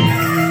day.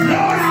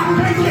 Lord, I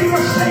thank you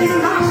for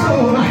saving my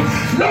soul.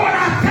 Lord,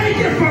 I thank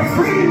you for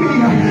freeing me.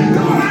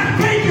 Lord, I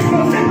thank you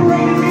for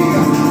liberating me.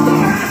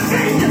 Lord, I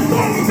thank you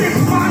for this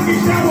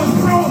bondage that was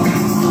broken.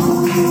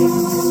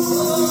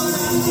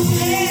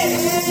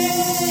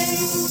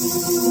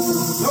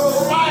 Those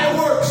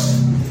fireworks.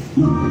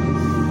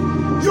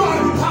 You ought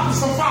to be popping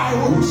some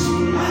fireworks.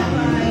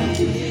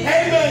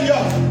 Amen,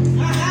 y'all.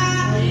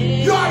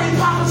 You ought to be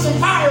popping some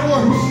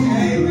fireworks.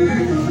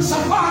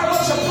 Some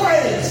fireworks of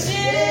praise.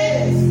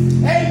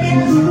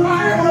 Amen. Some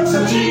fireworks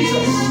of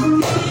Jesus.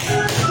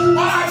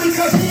 Why?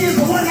 Because he is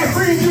the one that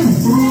freed you.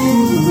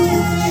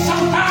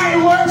 Some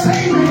fireworks,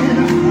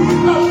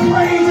 amen, of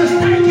praises.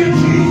 Thank you,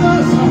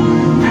 Jesus.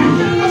 Thank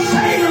you for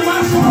saving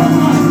my soul.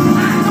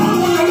 I know it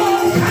was a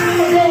long time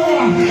ago,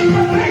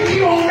 but thank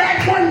you on that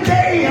one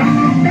day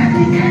that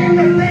became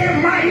the day of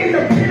my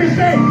Independence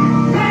Day.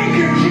 Thank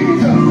you,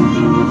 Jesus.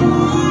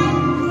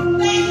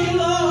 Thank you,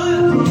 Lord.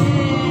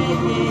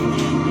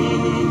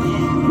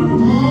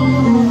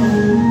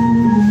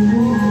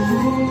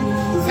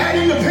 That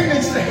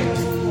Independence Day.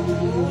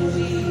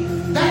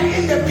 That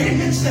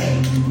Independence Day.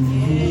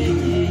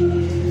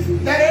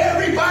 That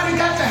everybody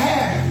got to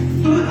have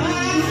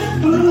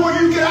before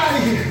you get out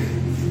of here.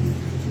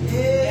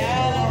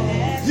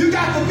 You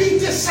got to be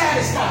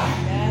dissatisfied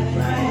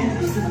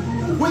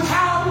with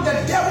how the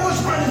devil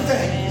is running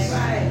things.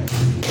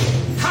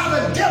 How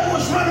the devil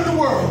is running the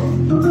world.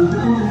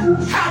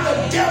 How the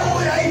devil,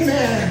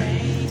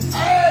 amen,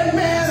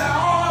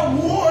 all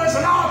wars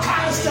and all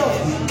kinds of stuff.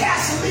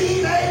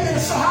 Gasoline, amen,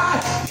 so high.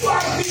 You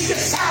ought to be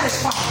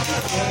dissatisfied.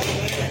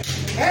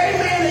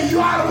 Amen, and you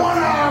ought to want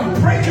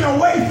to breaking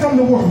away from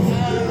the world.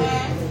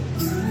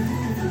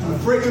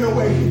 Breaking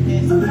away.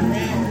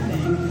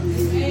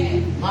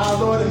 My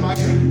Lord and my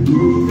God.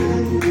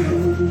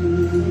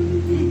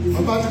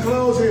 I'm about to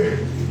close here.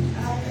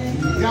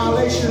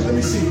 Galatians, let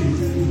me see.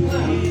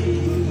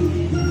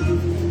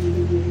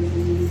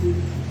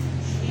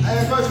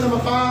 And verse number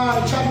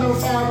 5, chapter number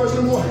 5, verse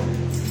number 1.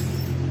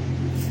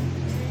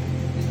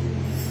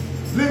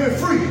 Living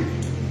free.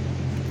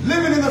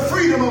 Living in the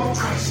freedom of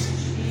Christ.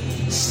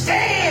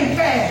 Stand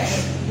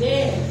fast.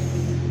 Yes.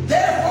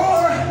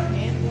 Therefore,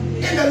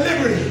 in the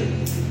liberty.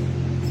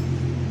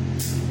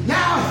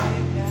 Now,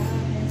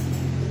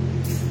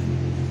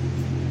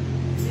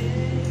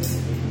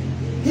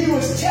 he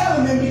was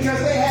telling them because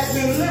they had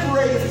been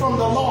liberated from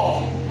the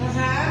law.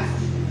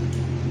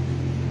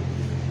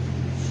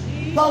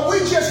 But we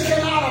just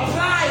cannot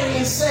apply it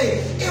and say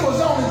it was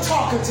only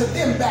talking to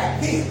them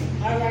back then.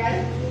 All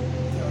right.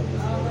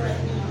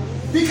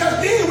 Because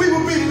then we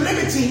would be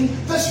limiting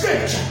the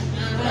scripture.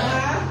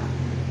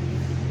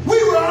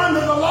 We were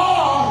under the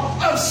law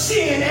of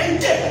sin and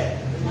death.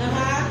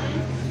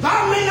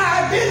 I may not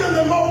have been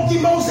under the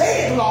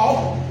Mosaic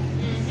law.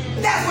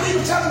 That's what he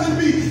was telling them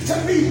to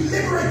be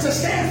liberated, to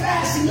stand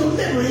fast in your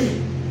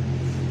liberty.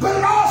 But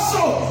it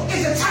also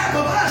is a type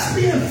of us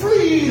being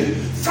freed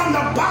from the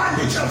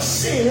bondage of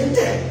sin and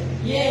death.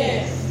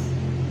 Yes.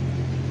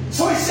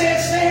 So he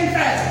said, stand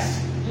fast.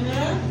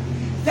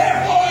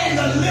 Therefore, in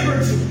the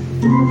liberty,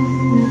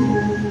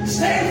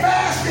 stand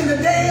fast in the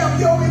day of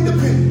your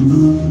independence.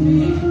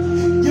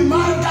 You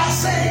might have got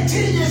saved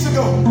 10 years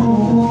ago.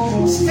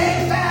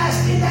 Stand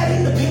fast in that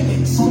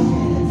independence.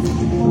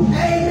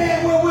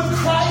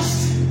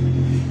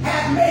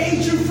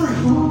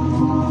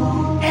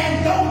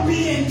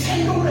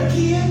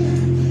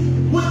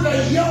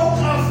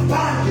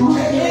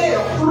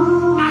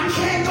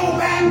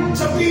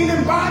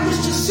 in bondage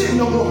to sin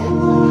no more.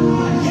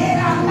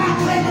 Yeah, I'm not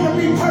claiming to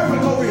be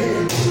perfect over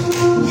here.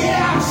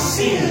 Yeah, I've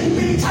sinned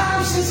many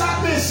times since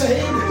I've been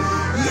saved.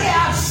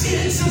 Yeah, I've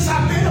sinned since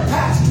I've been a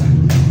pastor.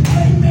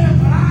 Amen.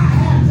 But I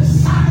have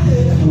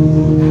decided that I'm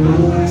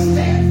going to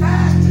stand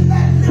fast in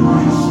that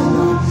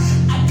liberation.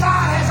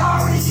 God has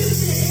already given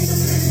me the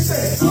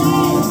independence.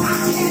 I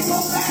can't go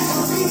back to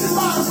being in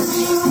bondage.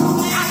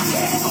 I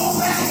can't go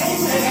back.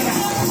 Amen.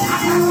 I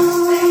got to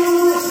stay in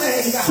this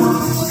thing.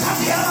 Come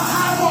here,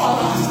 high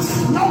water.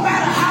 No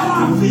matter how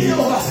I feel,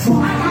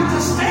 I got to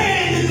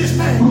stand in this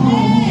thing.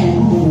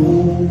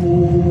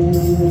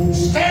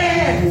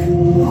 Stand.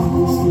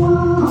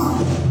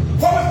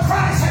 For if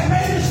Christ had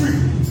made us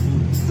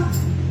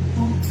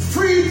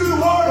free through the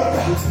word of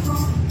God.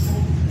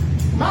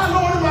 My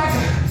Lord and my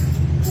God.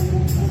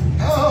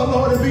 Oh,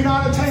 Lord, and be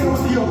not entangled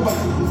with the yoke.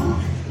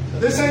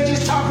 This ain't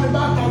just talking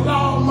about the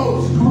law of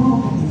Moses.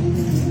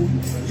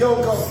 The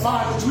yoke of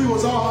bondage. We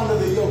was all under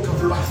the yoke of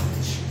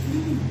bondage.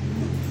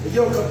 The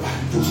yoke of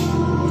bondage.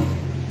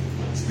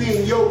 It's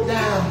being yoked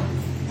down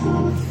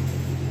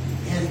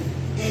and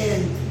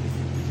in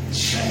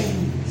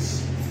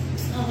chains.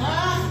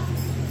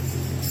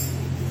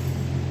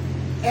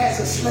 As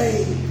a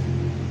slave,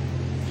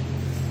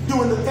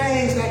 doing the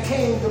things that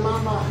came to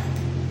my mind.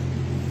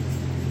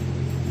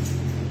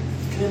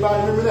 Can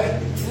anybody remember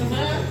that?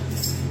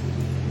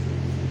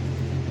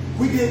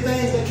 We did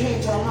things that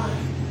came to our mind.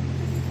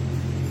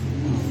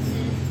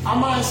 Our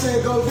mind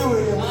said, go do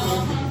it.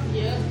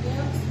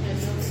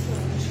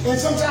 And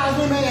sometimes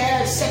we may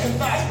have second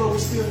thoughts, but we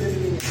still did it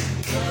anyway.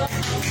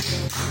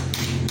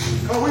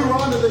 Because we were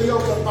under the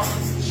yoke of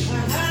bondage.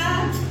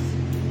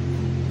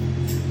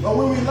 But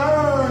when we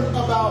learn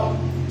about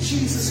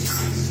Jesus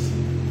Christ,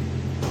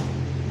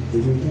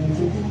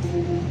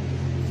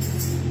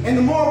 and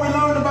the more we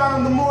learn about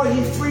him, the more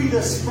he freed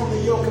us from the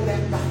yoke of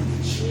that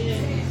bondage.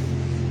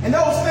 And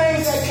those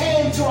things that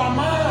came to our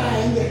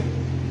mind,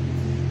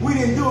 we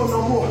didn't do them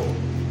no more.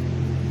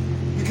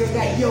 Because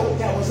that yoke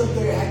that was up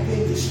there had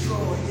been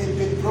destroyed and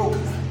been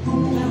broken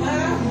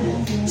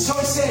up. So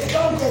he said,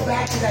 don't go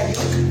back to that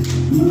yoke.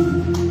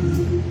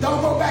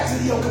 Don't go back to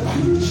the yoke of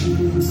bondage.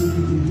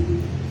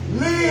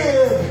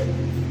 Live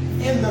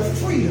in the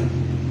freedom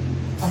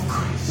of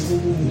Christ.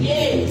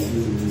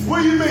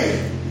 What do you mean?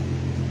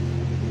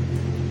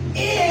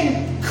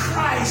 In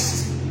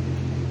Christ,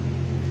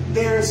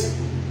 there's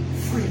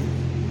freedom.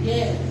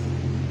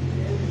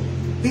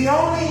 The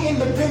only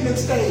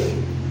Independence Day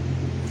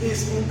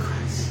is in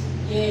Christ.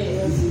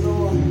 Yes,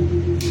 Lord.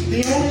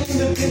 The only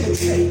Independence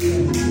Day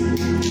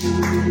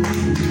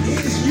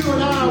is you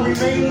and I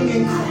remaining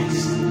in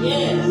Christ.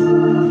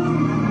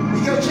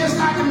 Because just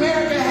like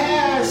America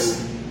has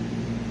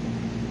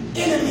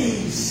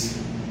enemies,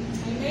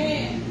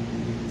 Amen.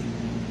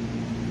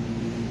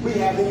 we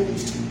have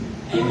enemies too.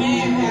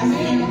 Amen.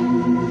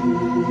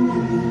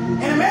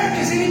 And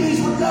America's enemies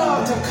would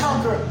love to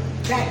conquer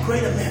that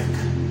great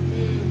America.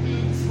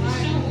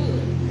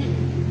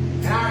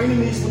 And our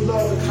enemies would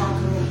love to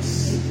conquer us.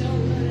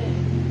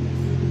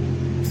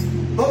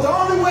 But the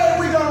only way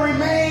we're going to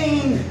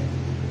remain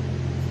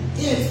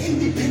in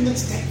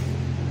Independence Day,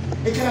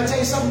 and can I tell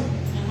you something?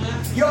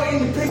 Your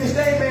Independence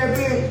Day may have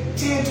been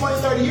 10,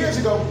 20, 30 years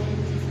ago,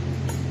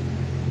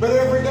 but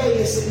every day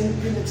is an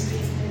Independence Day.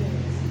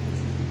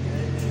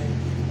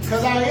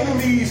 Because our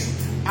enemies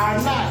are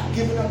not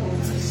giving up on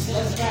us.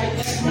 That's right.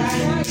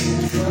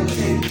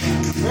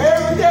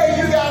 Every day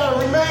you got to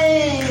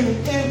remain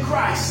in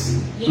Christ.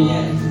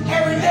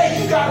 Every day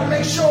you got to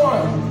make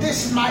sure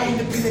this is my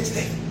Independence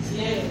Day.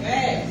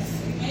 Amen.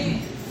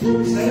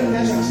 Stand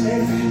fast,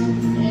 stand fast.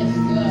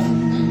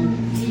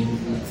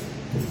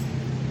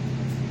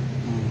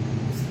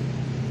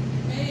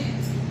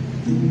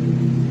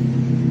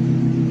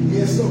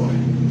 Yes, Lord.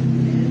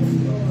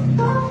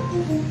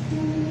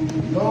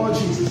 Lord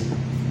Jesus.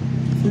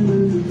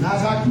 Now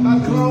as I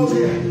close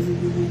here.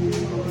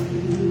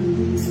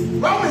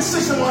 Romans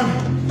 6:1.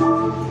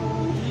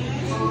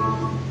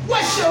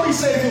 What shall we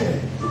say then?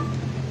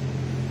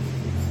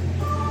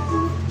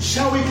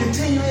 Shall we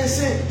continue in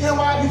sin? You know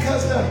why?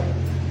 Because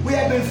we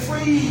have been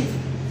freed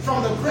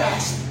from the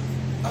grasp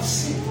of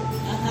sin.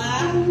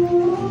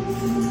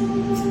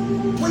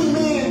 What do you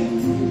mean?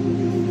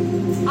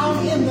 I'm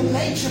in the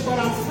nature, but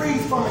I'm free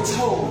from its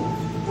hold.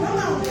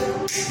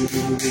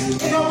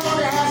 It no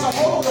longer has a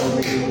hold of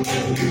me.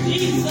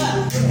 Jesus.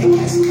 And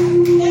guess what?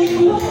 Thank you,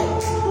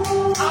 Lord.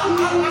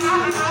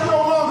 I no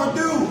longer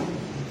do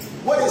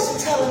what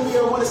it's telling me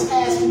or what it's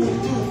asking me to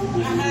do.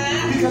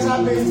 Because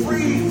I've been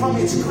freed from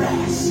its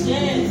grasp.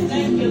 Yes,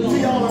 thank you, Do Lord.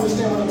 y'all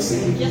understand what I'm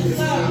saying? Yes,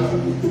 sir.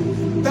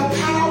 The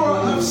power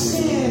of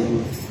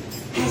sin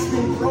has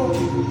been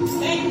broken.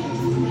 Thank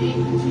you.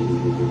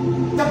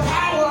 The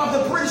power of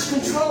the British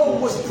control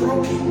was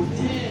broken.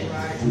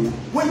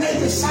 When they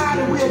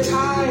decided we're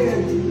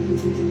tired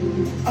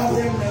of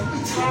their make,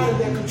 we're tired of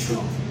their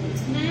control.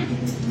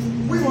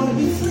 We want to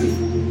be free.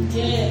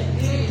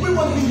 We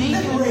want to be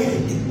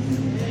liberated.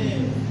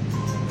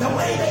 The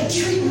way they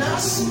treating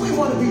us, we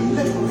want to be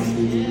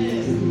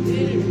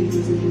liberated.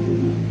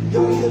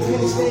 Your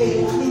Independence Day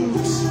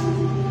includes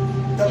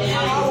the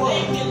power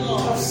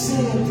of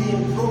sin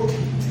being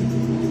broken.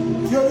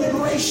 Your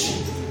liberation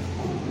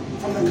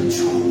from the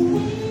control.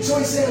 So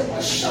he said,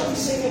 what shall we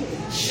say?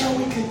 Shall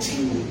we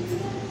continue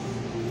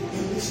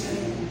in this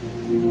day?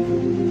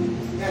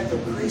 That the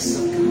grace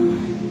of God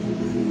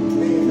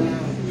may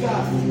abound.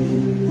 God,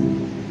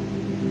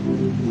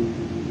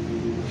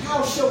 how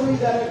shall we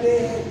that are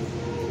dead,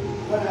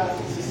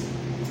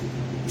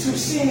 to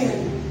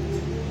sin,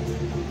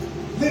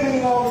 living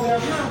in all their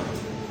house?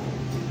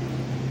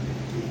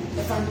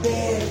 If I'm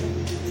dead,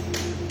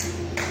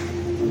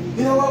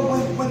 you know what?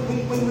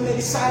 When they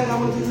decided I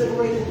want to be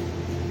liberated,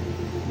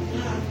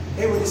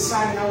 they were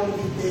deciding I want to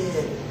be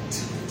dead.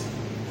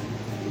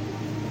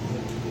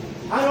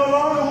 I no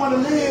longer want to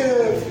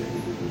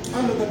live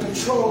under the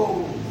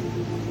control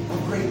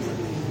of Great Britain.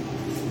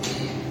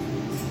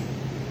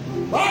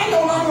 I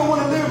no longer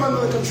want to live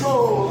under the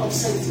control of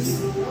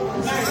Satan.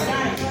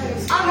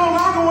 I no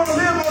longer want to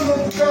live under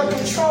the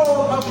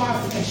control of my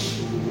flesh.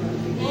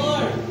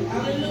 Lord,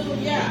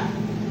 hallelujah.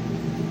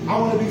 I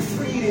want to be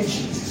freed in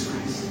Jesus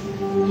Christ.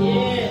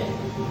 Yeah.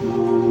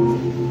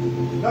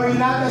 No, you're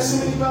not. That so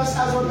many of us,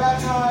 as we're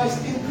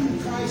baptized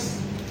into Christ,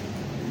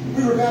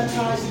 we were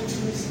baptized into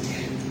his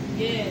death.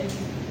 Yeah.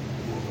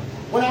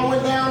 When I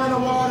went down in the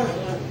water,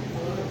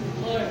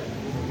 Lord.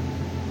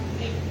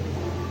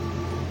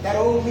 that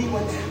old me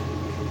went down.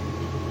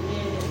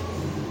 Yeah.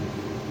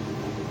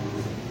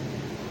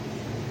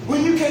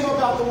 When you came up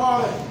out the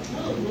water,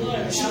 Oh,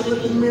 Lord. she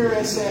looked in the mirror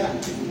and said,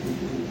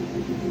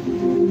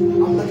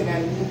 I'm looking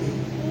at a new me.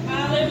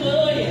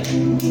 Hallelujah.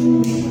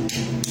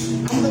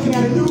 I'm looking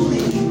at a new me.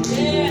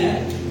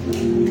 Yeah.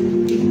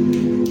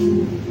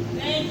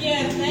 Thank you.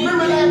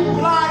 Remember that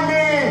blind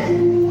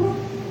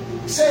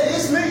man said,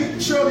 it's me.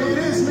 Surely it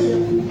is me.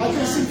 I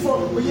couldn't see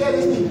before, but yeah,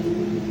 it's me.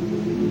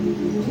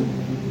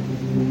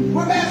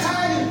 We're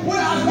baptized. We're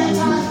not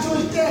baptized to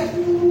his death.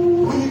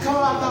 When you come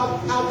out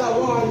that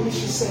water, you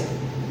should say,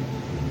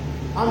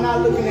 I'm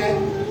not looking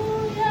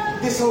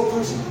at this old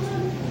person.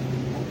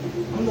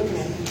 I'm looking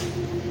at you.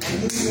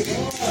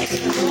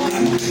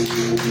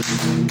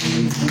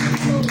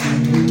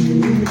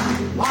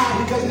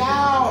 Why? Because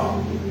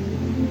now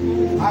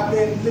I've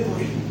been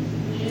liberated.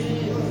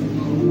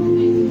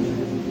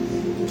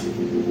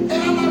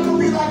 And I'm not going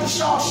to be like the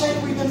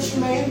Shawshank Redemption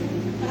man.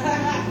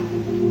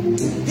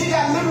 He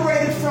got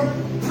liberated from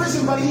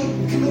prison, but he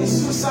committed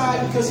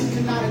suicide because he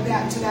could not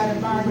adapt to that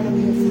environment of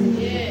being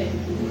free. Yeah.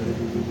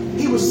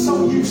 He was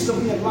so used to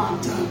being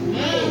locked up.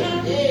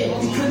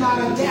 He could not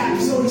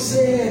adapt, so he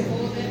said,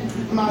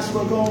 I might as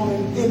well go on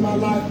and end my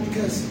life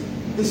because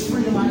this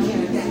freedom I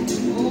can't adapt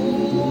to.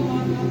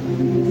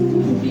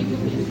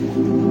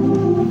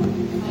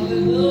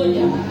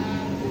 Hallelujah.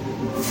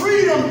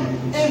 Freedom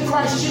in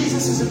Christ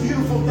Jesus is a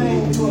beautiful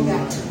thing to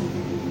adapt to.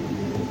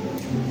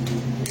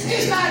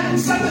 It's not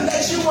something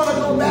that you want to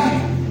go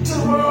back to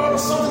the world or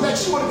something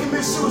that you want to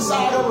commit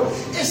suicide over.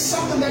 It's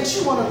something that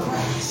you want to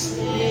grasp.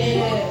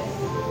 Yeah.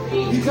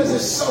 Because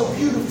it's so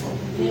beautiful.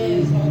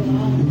 Yes,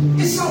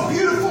 it's so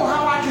beautiful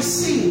how I can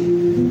see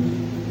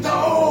the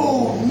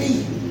old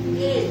me.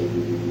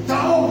 The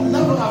old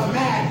level of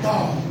Mad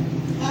Dog.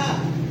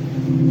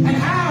 And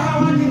how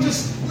I can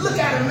just look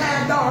at a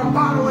Mad Dog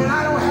bottle and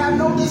I don't have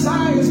no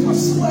desires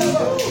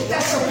whatsoever.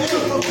 That's a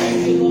beautiful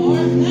thing.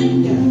 Lord,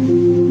 thank you.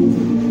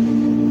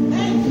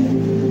 Thank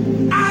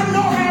you. I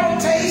know how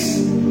it tastes.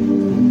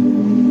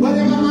 But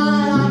in my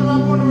mind,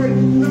 I'm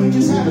wondering, let me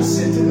just have a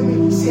sip to let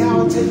me see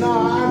how it tastes. No, I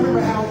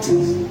remember how it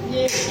tastes.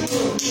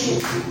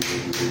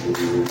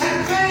 That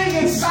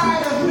thing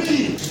inside of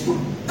me,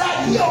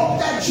 that yoke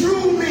that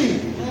drew me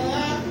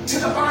to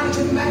the bondage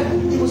of matter,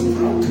 it was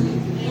broken.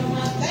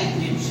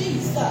 Thank you,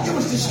 Jesus. It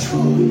was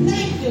destroyed.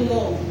 Thank you,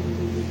 Lord.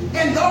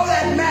 And though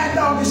that Mad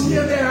Dog is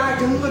still there, I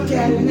can look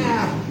at it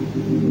now.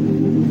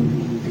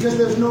 Because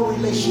there's no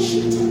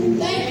relationship to it.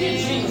 Thank you,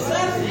 Jesus.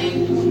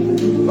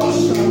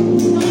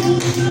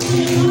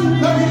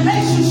 The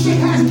relationship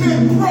has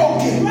been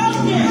broken. You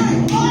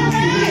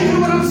know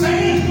what I'm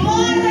saying?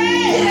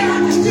 Yeah, I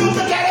can still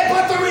look at it,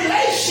 but the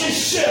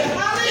relationship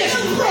is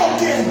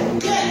broken.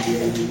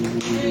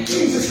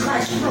 Jesus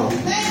Christ broke.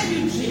 Thank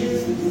you,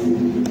 Jesus.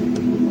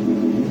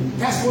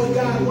 That's what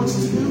God wants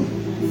to do.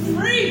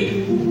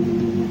 Free.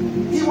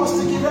 He wants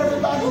to give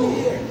everybody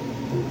here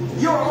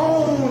your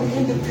own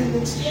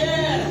independence.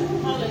 Yeah.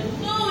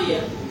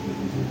 Hallelujah.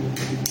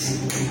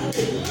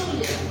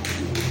 Hallelujah.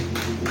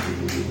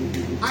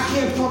 I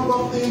can't pump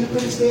up the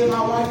Independence Day of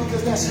my wife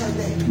because that's her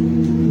day.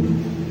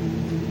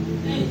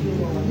 Thank you,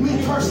 Lord.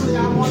 Me personally,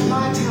 I want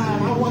my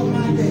time. I want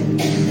my day.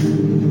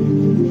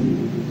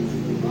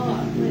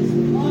 God, praise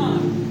the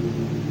Lord.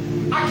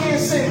 I can't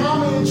say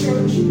mama in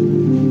church,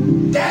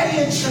 daddy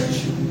in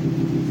church.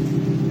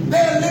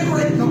 They're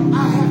liberated. No,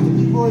 I have to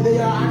be where they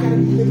are. I got to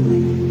be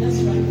liberated. That's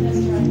right. That's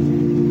right.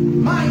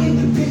 My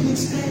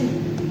Independence Day,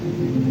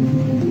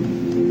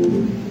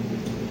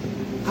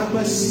 I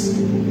must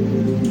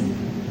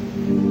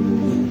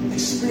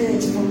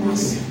experience for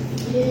myself.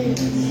 Yeah.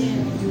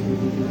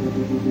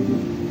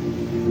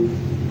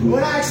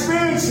 When I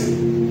experience it,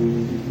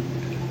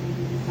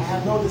 I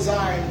have no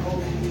desire to go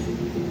back.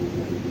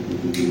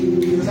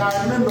 Because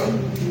I remember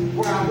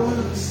where I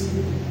was.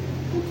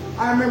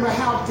 I remember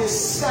how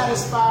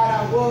dissatisfied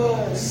I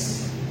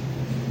was.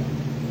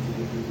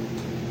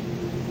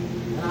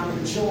 And I'm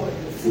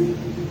enjoying the freedom.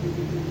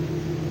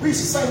 We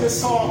used to sing this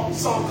song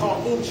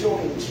called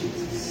Enjoying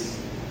Jesus.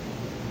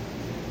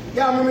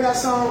 Y'all remember that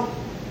song?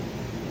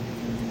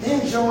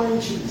 Enjoying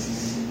Jesus.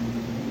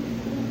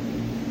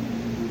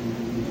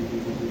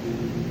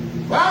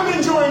 Well, I'm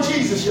enjoying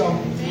Jesus, y'all.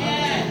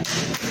 Yeah.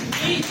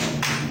 Thank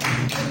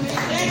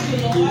you,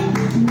 Lord.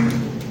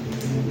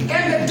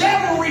 And the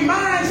devil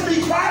reminds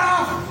me quite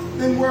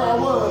often where I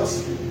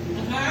was.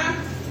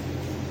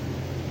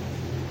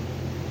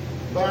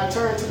 But I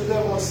turn to the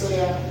devil and say,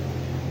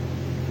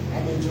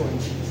 I'm enjoying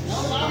Jesus.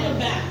 No longer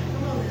back.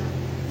 Come on now.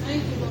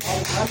 Thank you, Lord.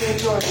 I'm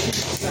enjoying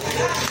Jesus.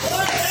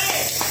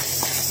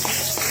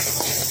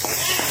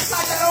 It's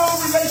like that old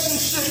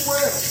relationship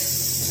where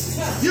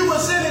you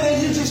was in it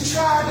and you just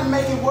tried to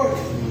make it work.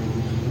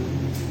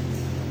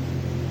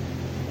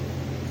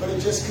 But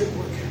it just couldn't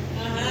work.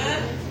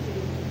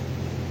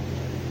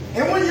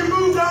 And when you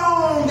moved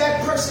on,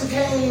 that person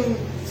came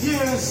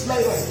years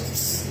later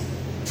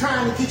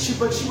trying to get you,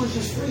 but you were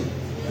just free.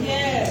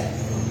 Yes.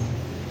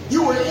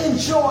 You were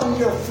enjoying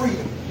your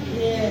freedom.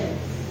 Yes.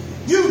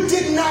 You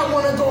did not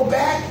want to go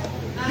back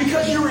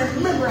because you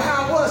remember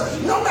how it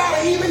was. No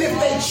matter even if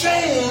they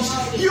change,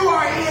 you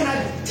are in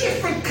a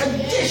different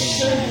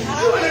condition.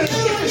 You are in a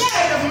different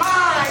state of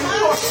mind.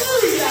 You are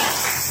free now.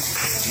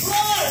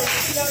 Glory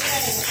to your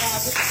name,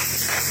 Father.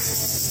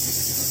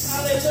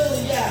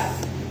 Hallelujah.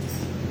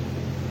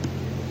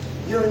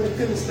 Your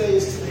independence day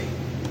is today.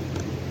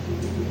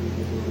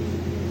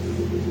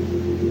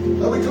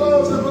 Now we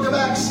close in the book of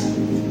Acts,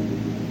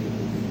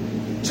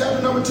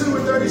 chapter number 2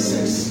 and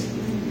 36.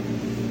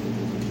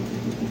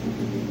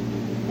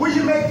 Will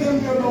you make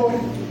them your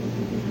Lord?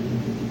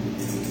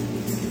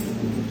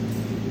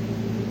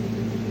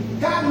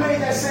 God made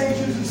that same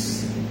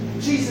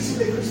Jesus who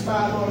they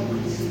crucified, Lord of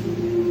Christ.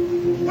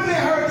 When they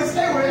heard this,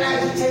 they were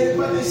agitated,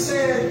 but they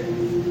said,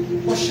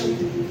 what shall we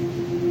do?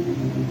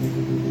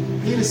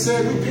 Peter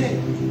said, repent.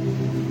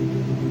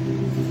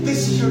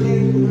 This is your day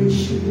of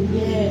liberation.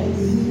 Yes.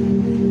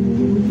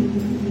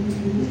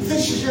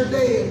 This is your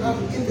day of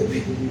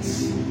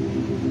independence.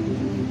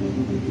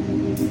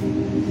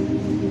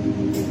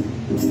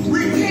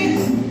 Repent.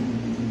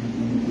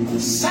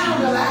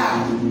 Sound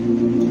aloud.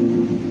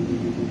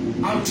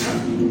 I'm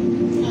turning.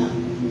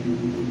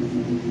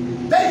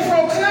 They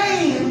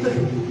proclaimed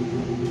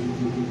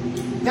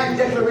that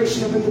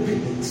declaration of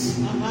independence.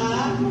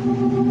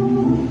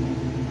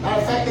 Matter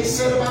of fact, they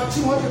said about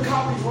 200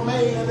 copies were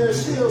made, and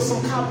there's still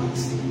some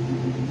copies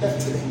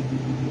left today.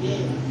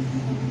 Yeah.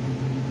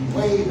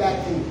 Way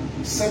back in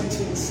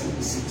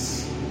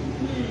 1776.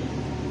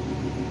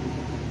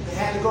 They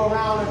had to go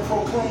around and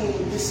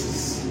proclaim this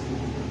is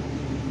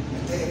a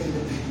day of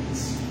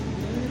independence.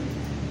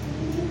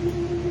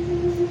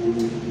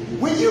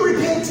 When you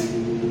repent,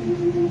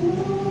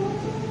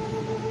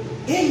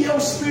 in your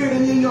spirit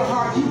and in your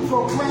heart, you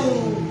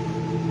proclaim,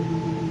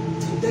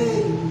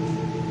 today,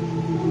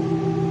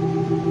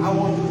 I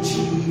want to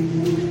achieve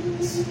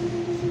independence.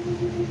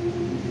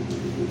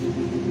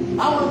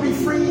 I want to be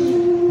free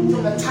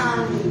from the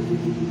tyranny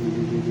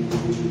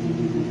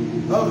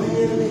of the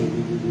enemy.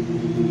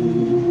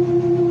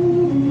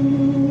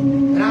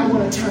 And I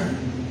want to turn.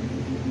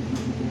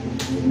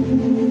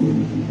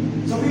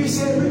 So he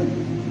said,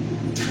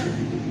 turn.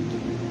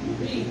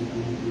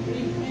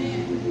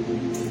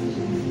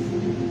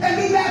 And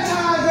be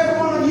baptized, every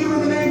one of you, in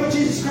the name of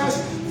Jesus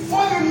Christ,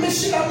 for the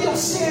remission of your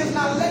sins.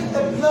 Now let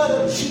the blood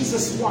of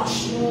Jesus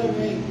wash you.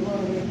 Glory,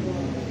 glory,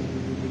 glory.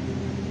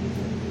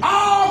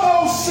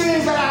 All those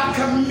sins that I've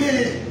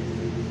committed,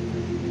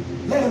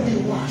 let them be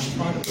washed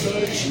by the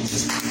blood of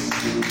Jesus.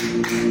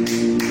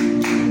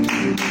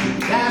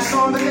 Last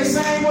song that they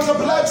sang was a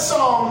blood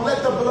song.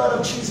 Let the blood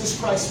of Jesus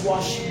Christ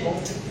wash you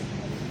on today.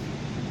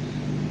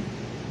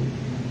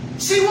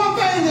 See, one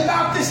thing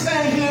about this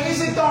thing here is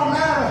it don't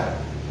matter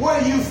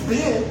where you've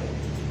been.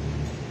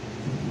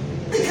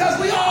 Because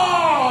we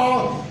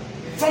all,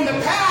 from the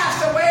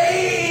past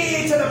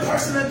away to the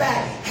person in the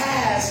back,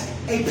 has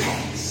a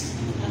past.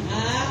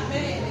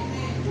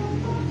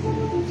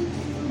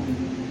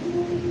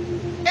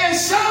 And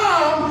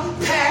some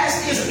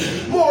past is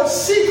more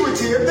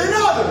secretive than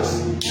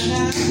others.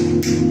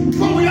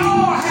 But we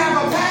all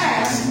have a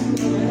past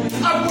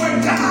of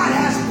where God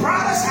has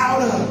brought us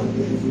out of.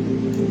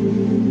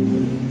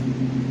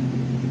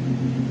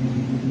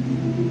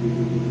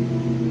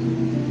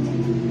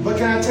 But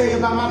can I tell you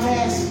about my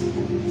past?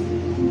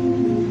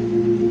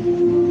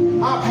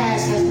 My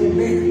past has been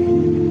buried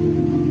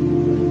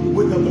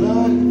with the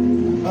blood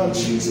of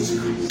Jesus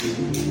Christ.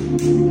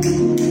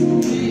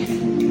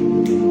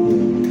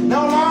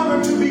 No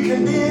longer to be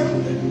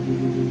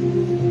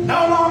condemned,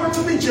 no longer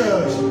to be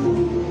judged.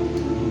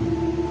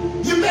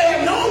 You may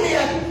have known me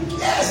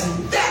as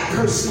that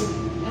person,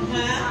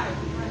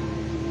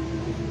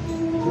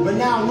 but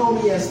now know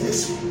me as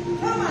this one.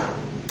 Come on.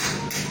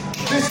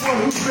 This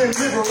one who's been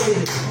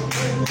liberated.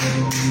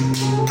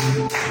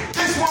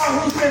 This one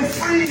who's been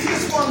freed.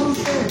 This one who's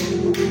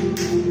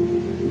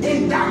been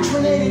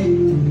indoctrinated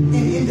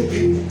in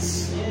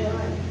independence.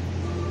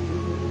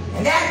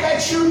 And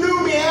that you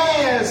knew me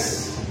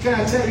as, can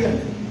I tell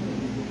you,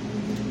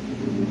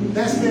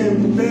 that's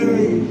been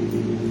buried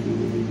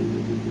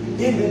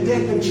in the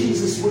death of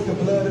Jesus with the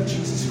blood of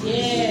Jesus Christ.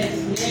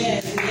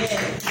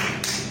 Yes.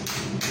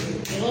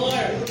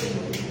 Lord.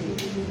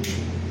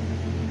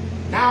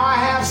 Now I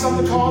have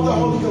something called the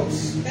Holy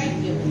Ghost.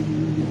 Thank you.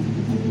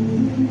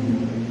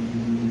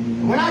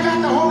 When I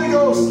got the Holy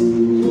Ghost,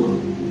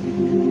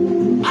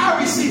 I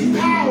received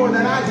power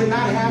that I did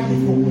not have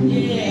before.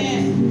 Yes.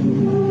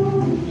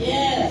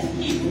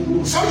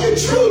 So you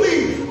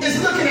truly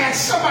is looking at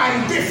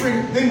somebody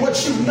different than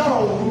what you've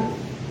known.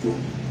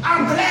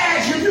 I'm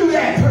glad you knew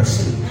that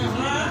person.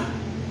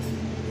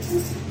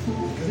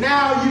 Because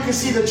now you can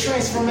see the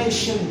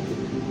transformation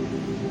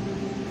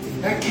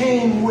that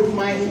came with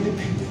my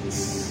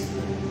independence.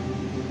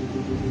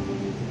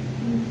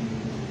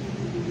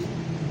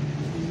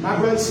 My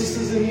brothers and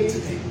sisters in here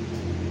today.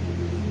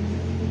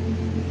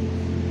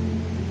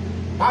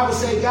 The Bible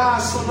says God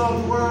so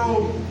loved the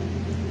world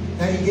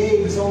that he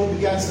gave his only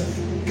begotten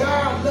Son.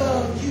 God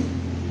loved you.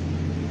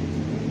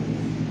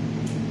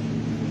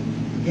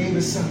 He gave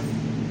his Son.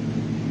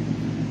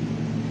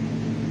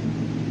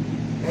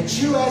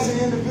 That you as an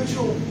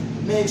individual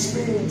may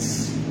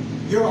experience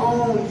your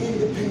own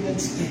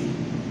Independence Day.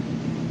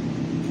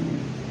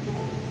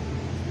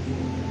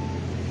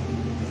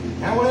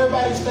 I want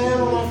everybody to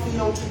stand on our feet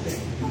on today.